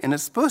Lord's day, and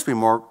it's supposed to be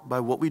marked by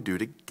what we do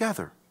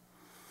together.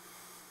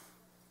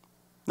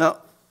 Now,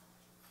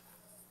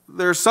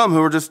 there are some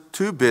who are just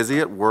too busy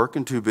at work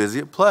and too busy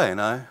at play,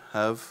 and I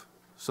have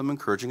some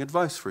encouraging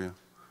advice for you.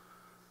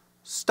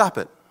 Stop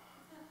it.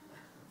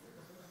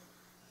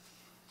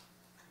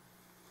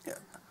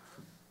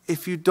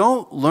 If you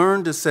don't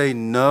learn to say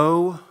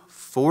no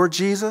for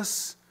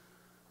Jesus,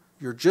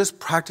 you're just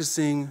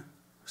practicing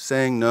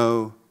saying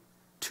no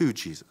to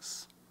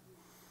Jesus.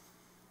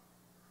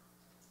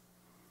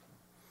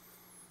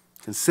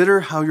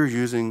 Consider how you're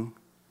using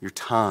your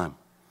time.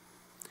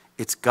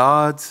 It's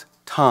God's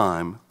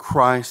time.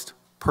 Christ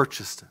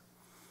purchased it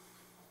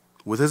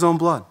with his own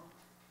blood.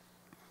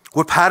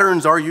 What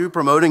patterns are you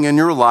promoting in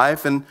your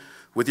life and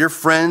with your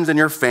friends and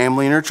your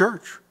family and your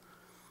church?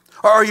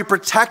 Or are you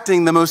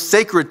protecting the most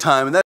sacred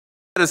time? And that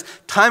is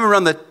time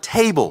around the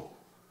table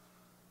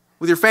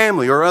with your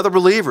family or other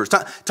believers.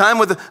 Time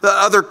with the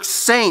other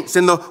saints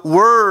in the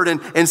Word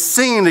and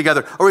singing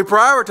together. Are we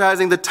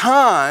prioritizing the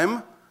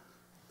time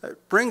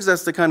that brings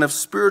us the kind of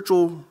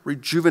spiritual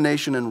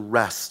rejuvenation and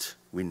rest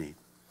we need?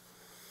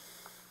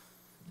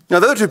 Now,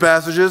 the other two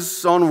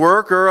passages on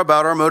work are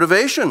about our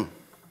motivation.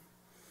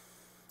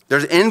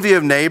 There's envy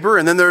of neighbor,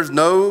 and then there's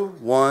no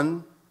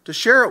one to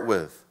share it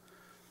with.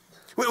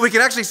 We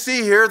can actually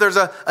see here there's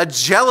a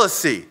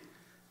jealousy.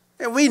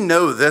 And we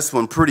know this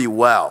one pretty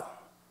well.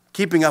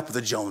 Keeping up with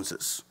the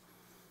Joneses,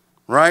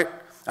 right?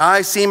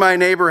 I see my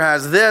neighbor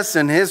has this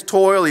in his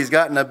toil. He's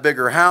gotten a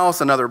bigger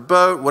house, another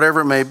boat,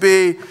 whatever it may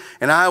be.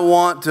 And I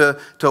want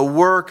to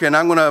work, and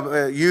I'm going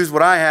to use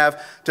what I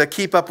have to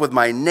keep up with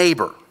my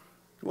neighbor.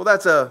 Well,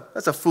 that's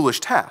a foolish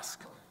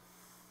task.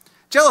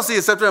 Jealousy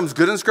is sometimes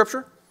good in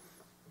Scripture.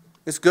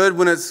 It's good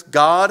when it's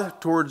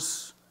God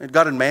towards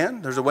God and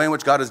man. There's a way in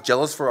which God is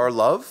jealous for our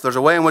love. There's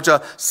a way in which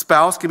a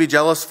spouse can be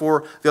jealous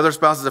for the other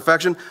spouse's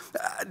affection.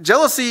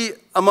 Jealousy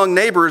among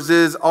neighbors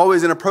is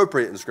always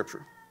inappropriate in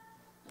Scripture.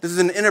 This is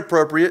an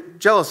inappropriate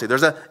jealousy.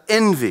 There's an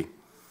envy.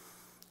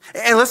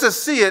 And let's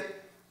just see it.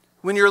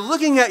 When you're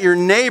looking at your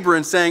neighbor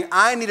and saying,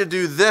 I need to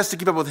do this to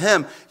keep up with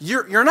him,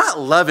 you're not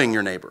loving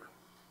your neighbor.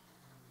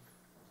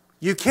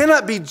 You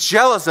cannot be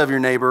jealous of your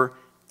neighbor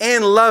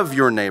and love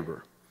your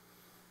neighbor.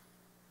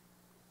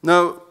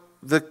 No,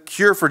 the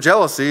cure for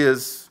jealousy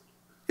is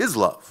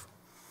love.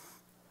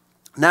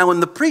 Now, when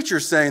the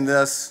preacher's saying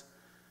this,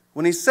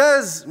 when he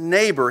says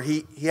neighbor,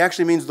 he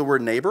actually means the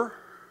word neighbor.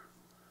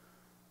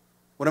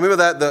 What I mean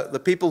by that, the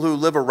people who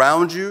live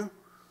around you,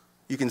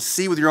 you can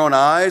see with your own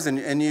eyes,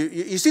 and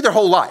you see their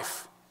whole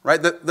life,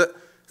 right? Do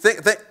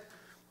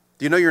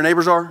you know who your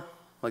neighbors are?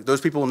 Like those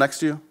people next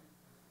to you?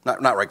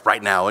 Not like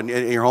right now in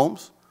your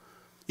homes.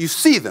 You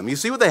see them. You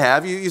see what they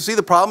have. You see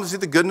the problems. You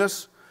see the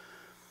goodness.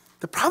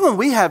 The problem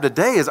we have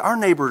today is our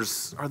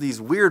neighbors are these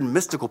weird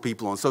mystical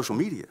people on social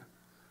media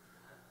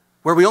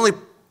where we only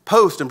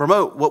post and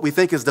promote what we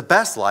think is the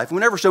best life and we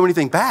never show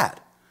anything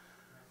bad.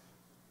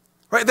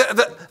 Right?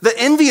 The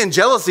envy and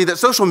jealousy that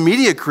social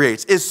media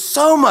creates is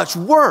so much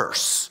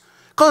worse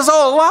because it's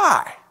all a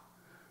lie.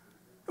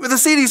 I mean, the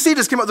CDC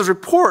just came out with this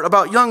report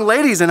about young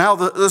ladies and how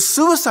the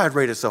suicide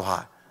rate is so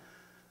high.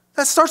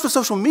 That starts with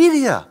social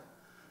media.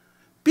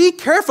 Be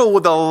careful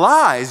with the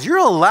lies you're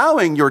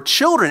allowing your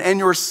children and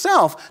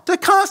yourself to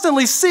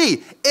constantly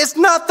see. It's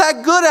not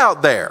that good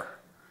out there.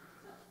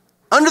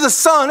 Under the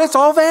sun, it's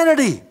all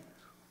vanity.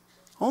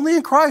 Only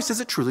in Christ is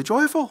it truly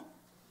joyful.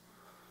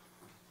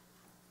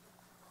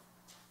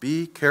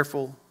 Be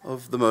careful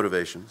of the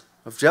motivation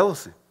of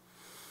jealousy.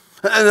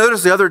 And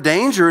notice the other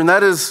danger, and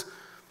that is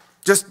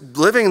just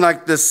living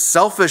like this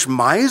selfish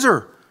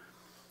miser.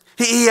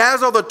 He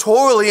has all the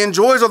toil, he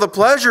enjoys all the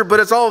pleasure, but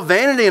it's all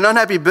vanity and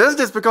unhappy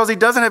business because he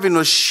doesn't have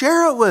anyone to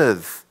share it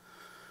with.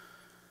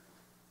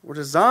 We're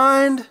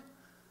designed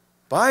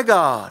by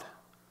God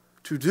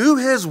to do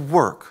his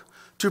work,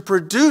 to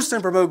produce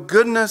and promote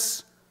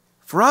goodness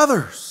for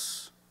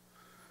others.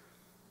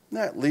 And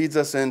that leads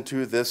us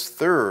into this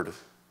third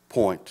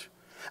point.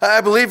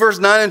 I believe verse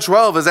 9 and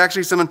 12 is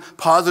actually some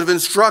positive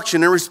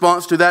instruction in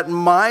response to that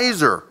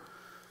miser.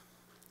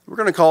 We're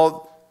going to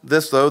call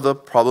this, though, the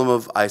problem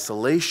of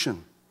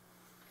isolation.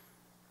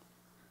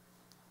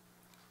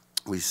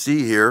 We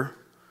see here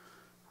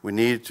we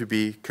need to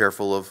be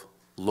careful of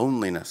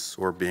loneliness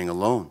or being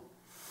alone.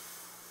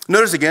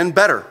 Notice again,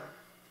 better.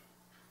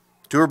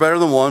 Two are better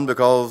than one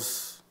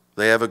because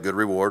they have a good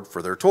reward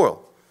for their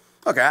toil.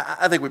 Okay,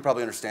 I think we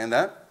probably understand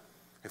that.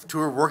 If two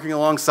are working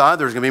alongside,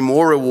 there's going to be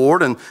more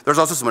reward, and there's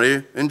also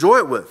somebody to enjoy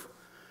it with.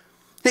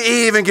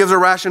 He even gives a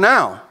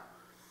rationale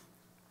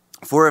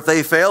for if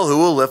they fail, who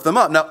will lift them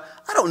up. Now,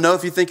 I don't know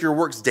if you think your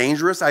work's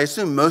dangerous. I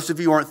assume most of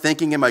you aren't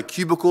thinking in my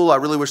cubicle, I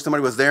really wish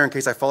somebody was there in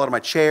case I fall out of my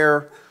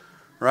chair,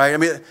 right? I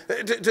mean,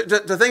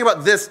 to think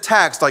about this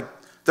text, like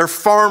they're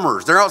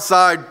farmers. They're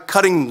outside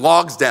cutting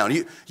logs down.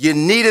 You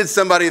needed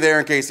somebody there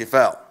in case you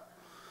fell.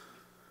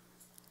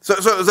 So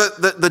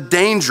the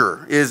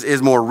danger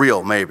is more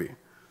real, maybe.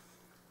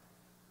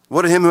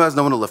 What of him who has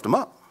no one to lift him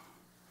up?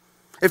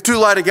 If two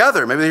lie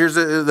together, maybe here's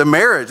the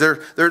marriage, they're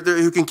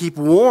who can keep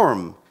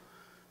warm.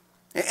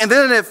 And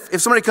then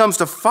if somebody comes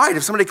to fight,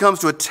 if somebody comes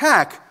to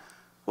attack,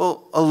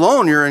 well,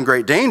 alone you're in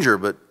great danger,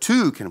 but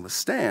two can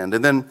withstand.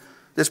 And then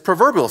this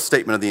proverbial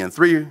statement at the end,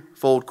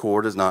 threefold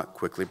cord is not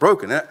quickly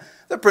broken. And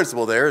the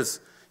principle there is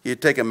you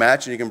take a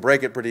match and you can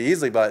break it pretty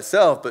easily by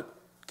itself, but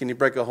can you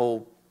break a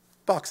whole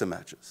box of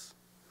matches?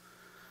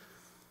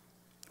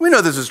 We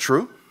know this is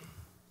true.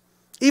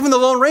 Even the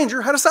Lone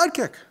Ranger had a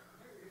sidekick.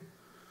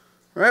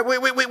 Right?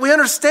 We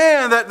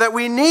understand that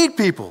we need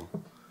people.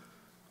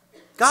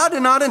 God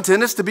did not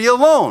intend us to be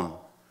alone.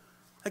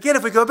 Again,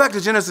 if we go back to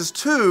Genesis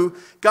 2,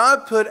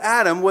 God put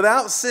Adam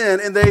without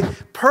sin in the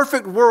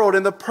perfect world,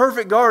 in the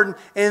perfect garden,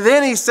 and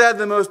then he said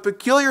the most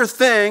peculiar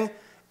thing,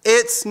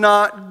 it's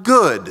not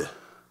good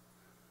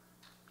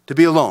to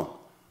be alone.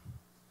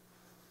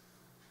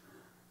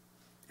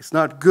 It's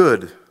not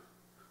good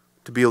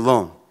to be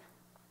alone.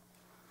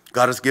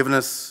 God has given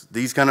us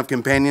these kind of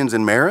companions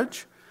in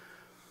marriage.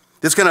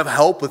 This kind of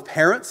help with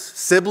parents,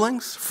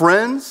 siblings,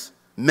 friends,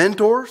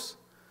 mentors.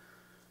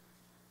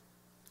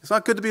 It's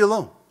not good to be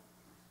alone.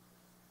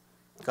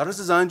 God has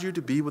designed you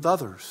to be with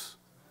others.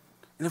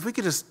 And if we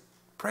could just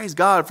praise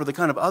God for the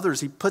kind of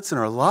others he puts in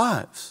our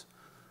lives,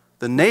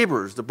 the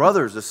neighbors, the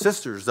brothers, the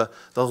sisters, the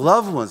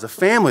loved ones, the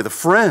family, the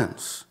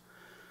friends.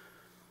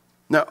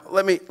 Now,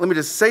 let me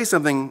just say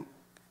something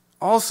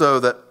also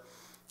that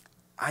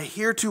I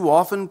hear too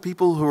often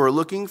people who are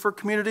looking for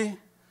community,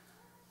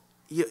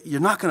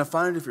 you're not going to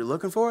find it if you're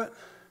looking for it.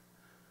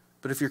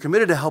 But if you're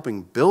committed to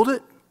helping build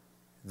it,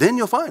 then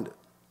you'll find it.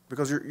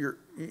 Because you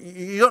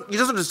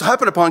doesn't just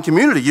happen upon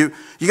community. You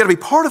got to be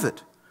part of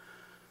it.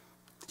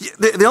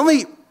 The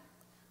only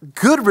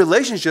good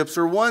relationships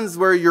are ones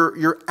where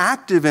you're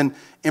active in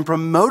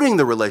promoting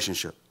the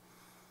relationship.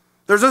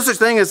 There's no such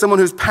thing as someone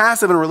who's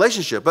passive in a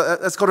relationship.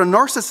 That's called a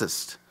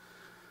narcissist.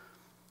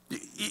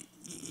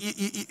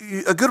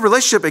 A good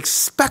relationship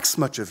expects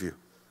much of you.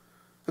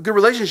 A good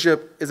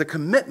relationship is a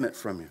commitment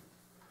from you.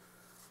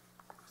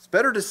 It's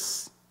better to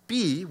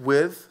be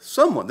with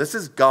someone. This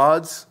is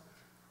God's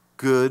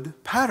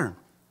good pattern.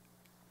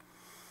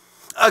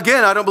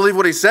 Again, I don't believe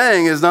what he's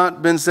saying has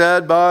not been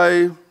said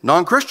by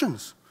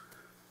non-Christians.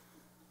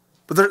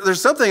 But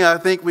there's something I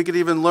think we could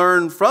even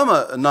learn from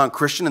a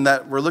non-Christian in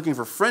that we're looking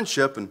for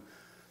friendship, and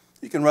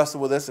you can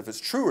wrestle with this if it's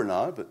true or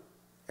not, but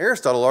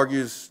Aristotle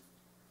argues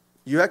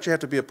you actually have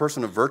to be a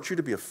person of virtue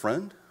to be a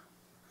friend.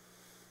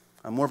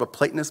 I'm more of a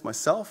Platonist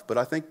myself, but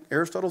I think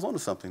Aristotle's onto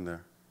something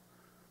there.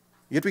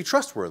 You have to be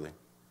trustworthy.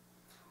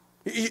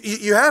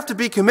 You have to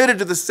be committed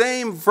to the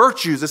same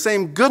virtues, the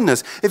same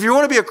goodness. If you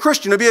want to be a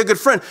Christian, to be a good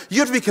friend, you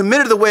have to be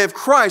committed to the way of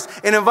Christ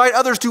and invite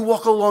others to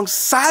walk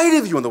alongside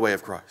of you in the way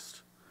of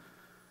Christ.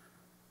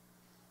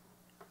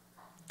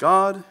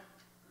 God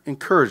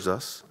encouraged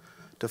us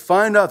to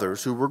find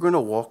others who we're going to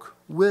walk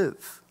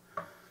with.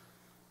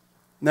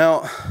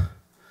 Now,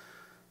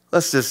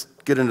 let's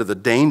just get into the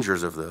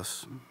dangers of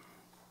this.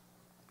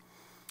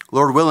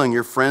 Lord willing,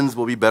 your friends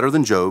will be better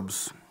than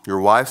Job's. Your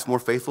wife's more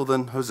faithful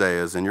than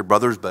Hosea's, and your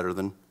brother's better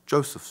than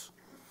Joseph's.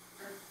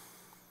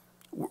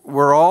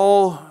 We're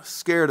all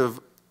scared of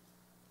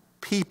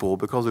people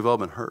because we've all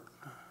been hurt.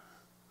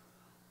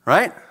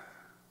 Right?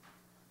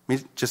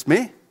 Just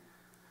me?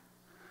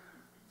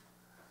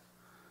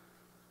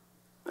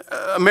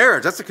 A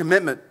marriage, that's a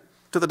commitment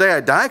to the day I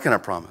die kind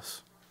of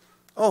promise.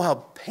 Oh,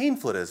 how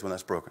painful it is when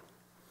that's broken.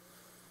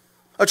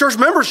 A church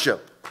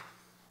membership,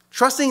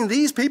 trusting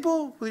these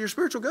people with your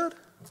spiritual good.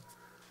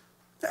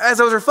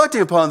 As I was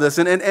reflecting upon this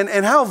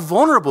and how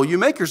vulnerable you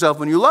make yourself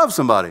when you love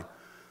somebody.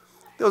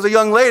 There was a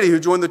young lady who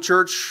joined the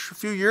church a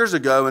few years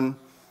ago, and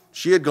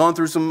she had gone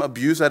through some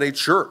abuse at a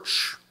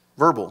church,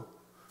 verbal.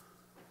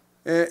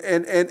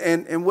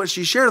 And what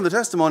she shared in the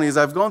testimony is,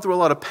 I've gone through a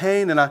lot of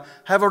pain, and I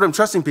have a hard time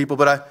trusting people,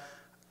 but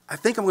I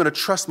think I'm going to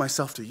trust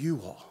myself to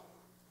you all.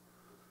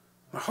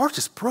 My heart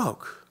just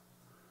broke.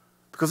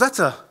 Because that's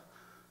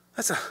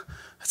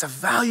a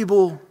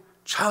valuable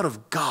child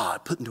of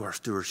God put into our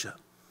stewardship.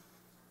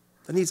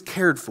 That needs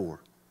cared for,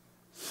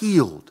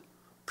 healed,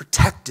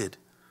 protected,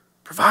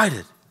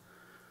 provided.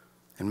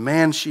 And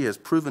man, she has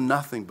proven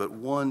nothing but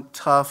one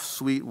tough,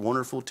 sweet,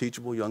 wonderful,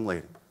 teachable young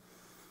lady.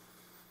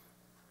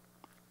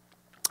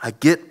 I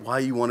get why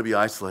you want to be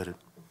isolated.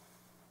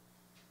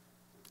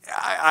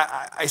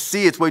 I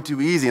see it's way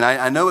too easy, and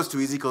I know it's too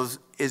easy because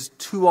it's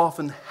too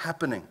often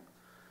happening.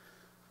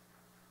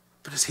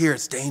 But it's here,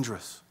 it's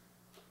dangerous.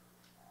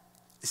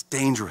 It's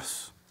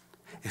dangerous.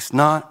 It's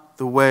not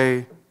the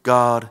way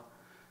God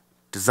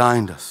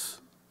designed us.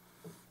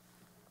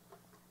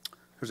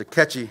 There's a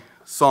catchy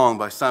song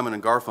by Simon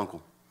and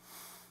Garfunkel.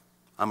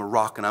 I'm a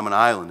rock and I'm an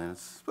island, and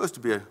it's supposed to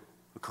be a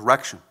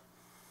correction.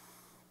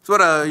 It's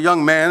about a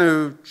young man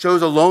who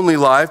chose a lonely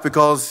life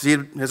because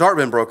his heart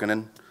had been broken,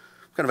 and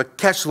kind of a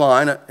catch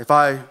line, if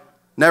I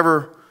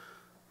never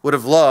would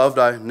have loved,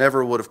 I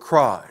never would have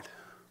cried.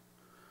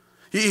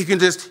 You can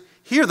just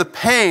hear the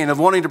pain of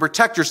wanting to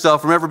protect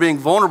yourself from ever being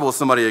vulnerable with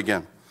somebody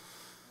again.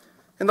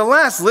 In the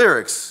last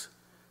lyrics,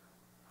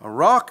 a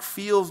rock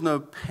feels no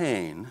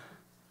pain,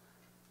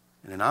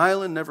 and an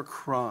island never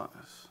cries.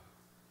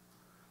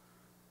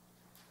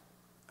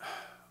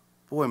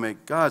 Boy, may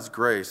God's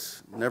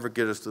grace never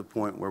get us to the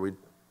point where we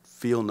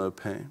feel no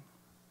pain.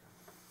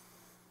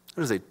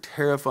 That is a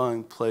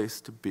terrifying place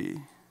to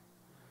be.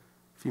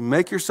 If you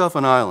make yourself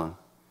an island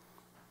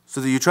so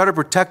that you try to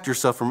protect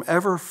yourself from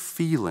ever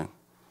feeling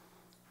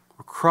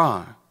or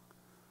crying,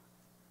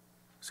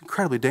 it's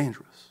incredibly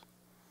dangerous.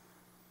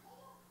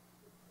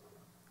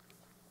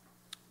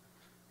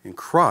 In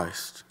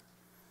Christ,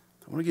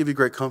 I want to give you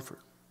great comfort.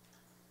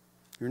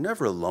 You're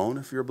never alone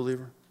if you're a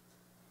believer.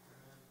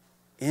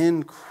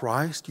 In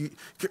Christ,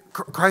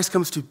 Christ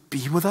comes to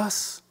be with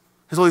us.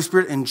 His Holy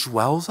Spirit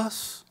indwells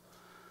us.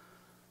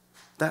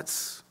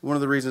 That's one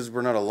of the reasons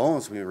we're not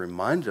alone, so we're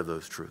reminded of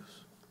those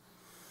truths.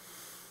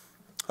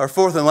 Our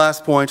fourth and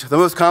last point, the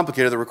most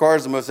complicated, that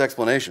requires the most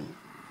explanation.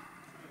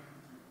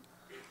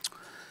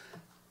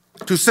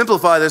 To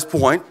simplify this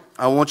point,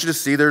 I want you to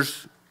see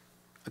there's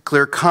a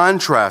clear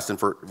contrast in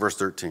verse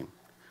 13.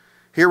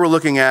 Here we're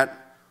looking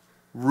at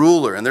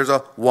ruler, and there's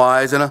a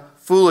wise and a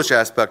foolish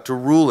aspect to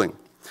ruling.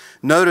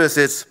 Notice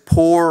it's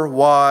poor,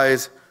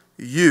 wise,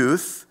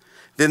 youth.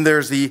 Then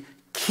there's the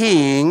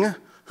king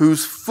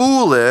who's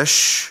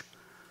foolish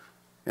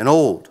and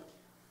old.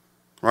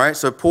 Right?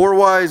 So poor,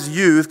 wise,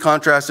 youth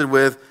contrasted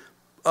with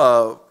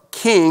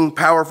king,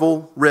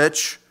 powerful,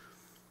 rich,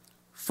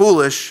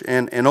 foolish,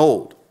 and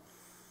old.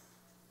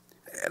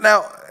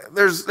 Now,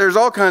 there's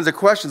all kinds of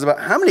questions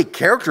about how many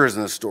characters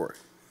in this story.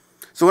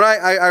 So when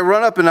I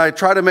run up and I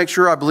try to make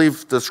sure I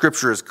believe the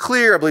scripture is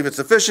clear, I believe it's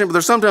sufficient, but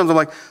there's sometimes I'm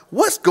like,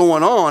 what's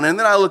going on? And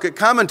then I look at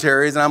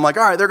commentaries and I'm like,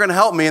 all right, they're going to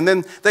help me. And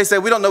then they say,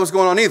 we don't know what's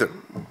going on either.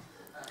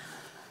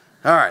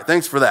 All right,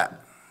 thanks for that.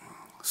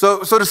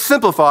 So to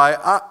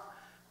simplify,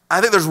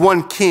 I think there's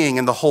one king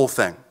in the whole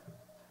thing.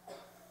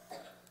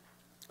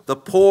 The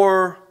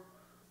poor,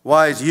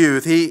 wise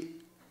youth, he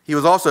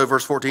was also,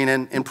 verse 14,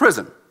 in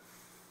prison.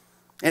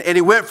 And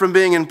he went from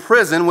being in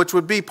prison, which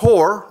would be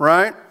poor,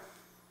 right,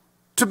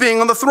 to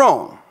being on the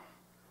throne.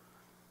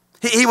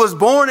 He was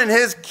born in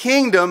his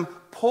kingdom,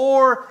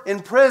 poor in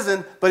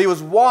prison, but he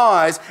was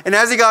wise. And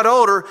as he got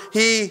older,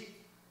 he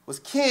was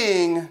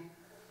king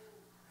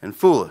and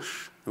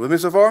foolish. You with me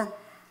so far?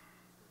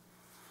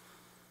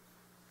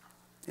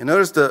 And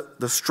notice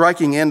the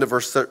striking end of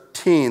verse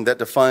 13 that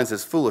defines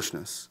his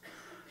foolishness.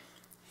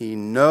 He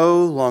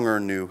no longer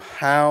knew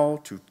how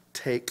to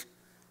take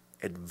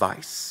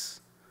advice.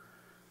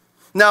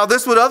 Now,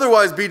 this would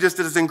otherwise be just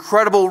this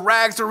incredible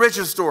rags to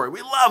riches story.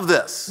 We love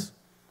this.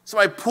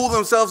 Somebody pulled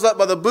themselves up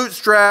by the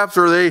bootstraps,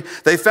 or they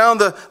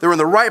found they were in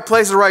the right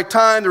place at the right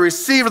time. They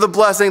received the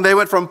blessing. They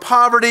went from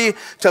poverty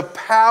to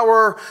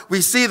power.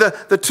 We see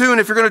the tune.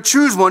 If you're going to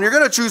choose one, you're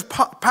going to choose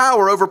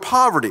power over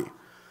poverty.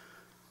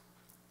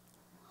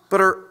 But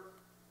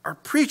our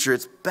preacher,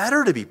 it's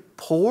better to be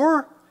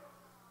poor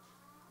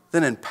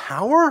than in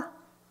power?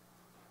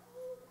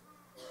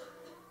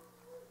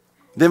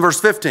 Then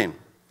verse 15.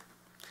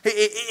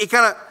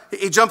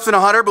 He jumps in a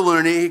hot air balloon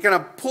and he kind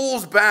of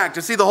pulls back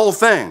to see the whole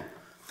thing.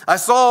 I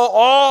saw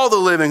all the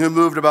living who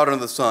moved about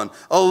under the sun,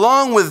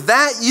 along with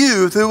that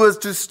youth who was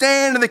to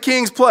stand in the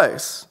king's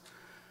place.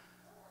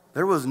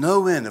 There was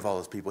no end of all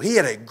those people. He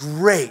had a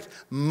great,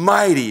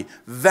 mighty,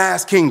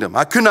 vast kingdom.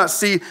 I could not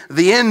see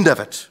the end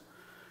of it.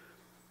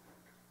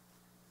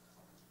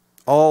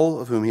 All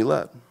of whom he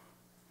led.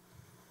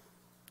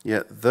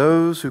 Yet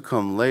those who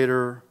come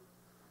later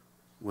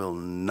will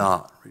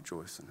not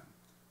rejoice in him.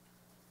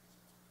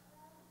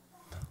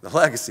 The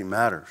legacy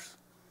matters.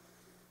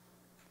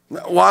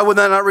 Why would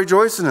that not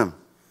rejoice in him?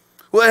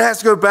 Well, it has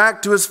to go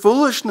back to his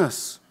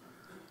foolishness.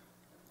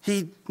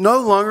 He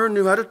no longer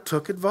knew how to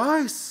take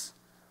advice.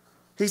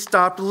 He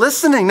stopped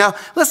listening. Now,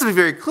 let's be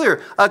very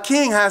clear. A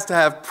king has to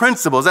have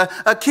principles.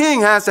 A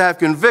king has to have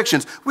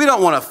convictions. We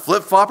don't want a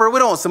flip-flopper. We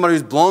don't want somebody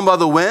who's blown by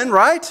the wind,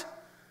 right?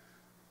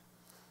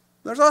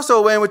 There's also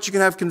a way in which you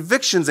can have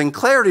convictions and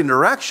clarity and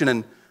direction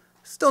and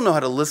still know how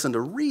to listen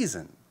to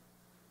reason.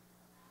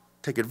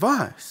 Take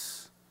advice.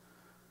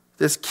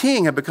 This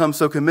king had become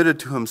so committed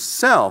to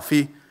himself,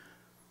 he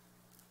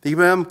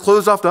became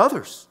closed off to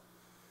others.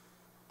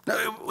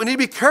 We need to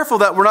be careful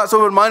that we're not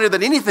so open-minded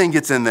that anything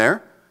gets in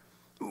there.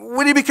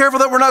 We need to be careful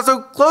that we're not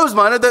so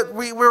closed-minded that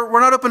we're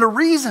not open to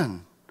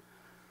reason.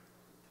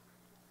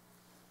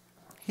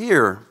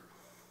 Here,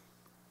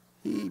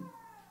 he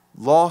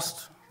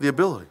lost the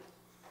ability.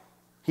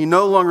 He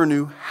no longer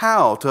knew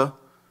how to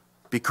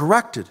be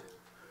corrected.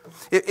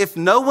 If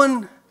no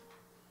one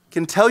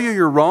can tell you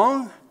you're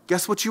wrong,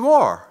 guess what you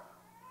are?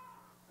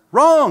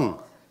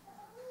 Wrong.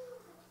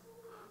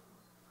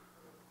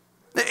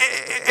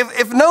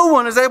 If no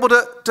one is able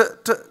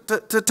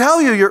to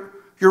tell you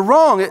you're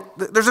wrong,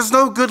 there's just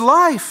no good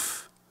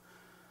life.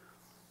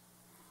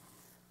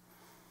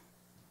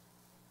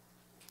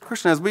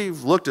 Christian, as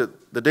we've looked at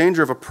the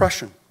danger of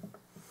oppression,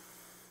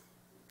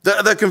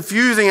 the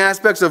confusing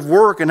aspects of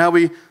work and how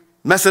we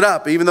mess it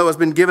up, even though it's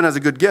been given as a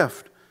good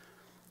gift,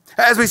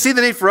 as we see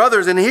the need for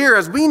others, and here,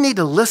 as we need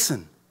to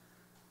listen,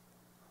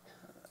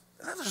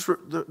 that's just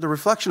the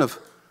reflection of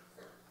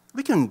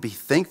we can be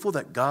thankful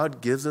that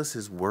God gives us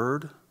His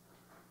Word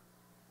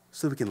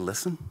so we can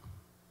listen.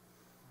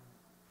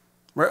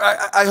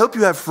 I hope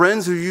you have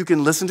friends who you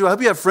can listen to. I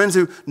hope you have friends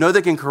who know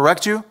they can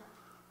correct you.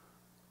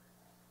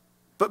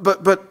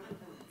 But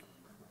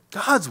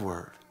God's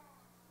Word,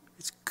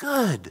 it's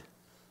good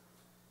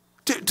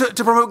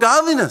to promote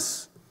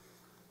godliness,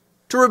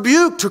 to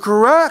rebuke, to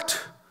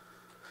correct,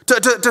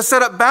 to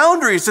set up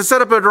boundaries, to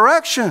set up a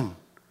direction.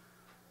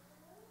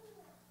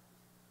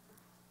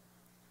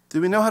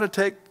 Do we know how to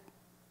take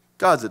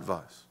God's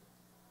advice?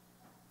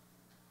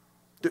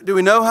 Do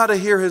we know how to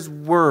hear His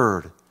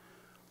Word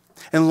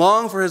and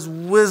long for His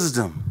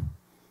wisdom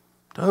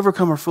to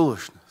overcome our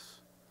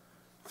foolishness?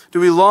 Do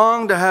we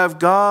long to have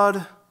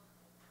God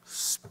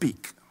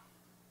speak?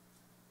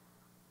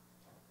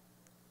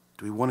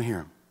 Do we want to hear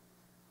Him?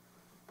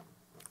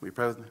 Will you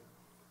pray with me?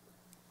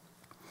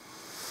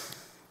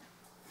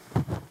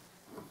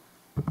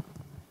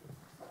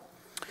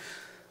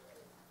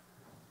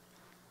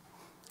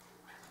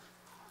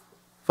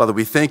 Father,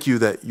 we thank you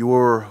that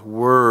your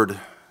word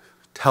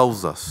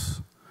tells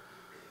us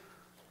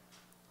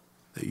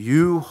that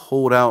you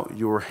hold out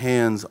your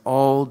hands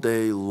all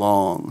day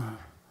long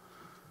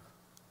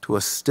to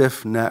a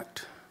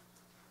stiff-necked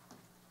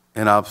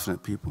and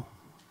obstinate people.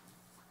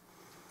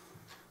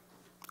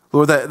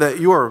 Lord, that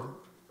you are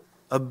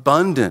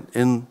abundant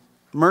in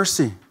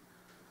mercy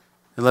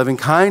and loving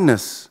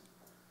kindness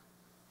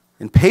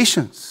and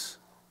patience.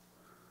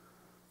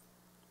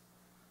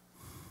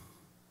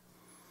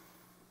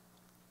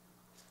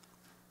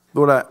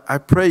 Lord, I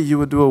pray you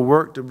would do a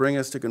work to bring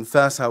us to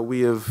confess how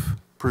we have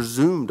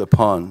presumed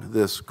upon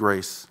this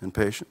grace and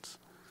patience.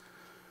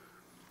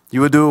 You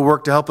would do a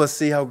work to help us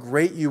see how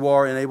great you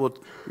are and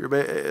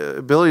your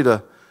ability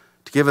to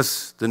give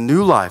us the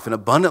new life, an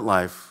abundant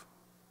life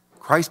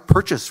Christ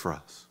purchased for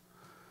us.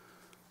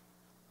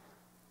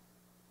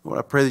 Lord,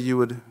 I pray that you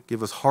would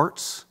give us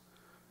hearts,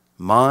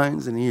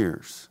 minds, and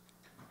ears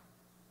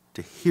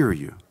to hear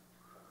you,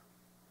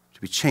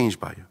 to be changed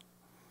by you.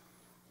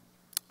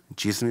 In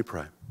Jesus' name we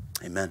pray.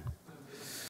 Amen.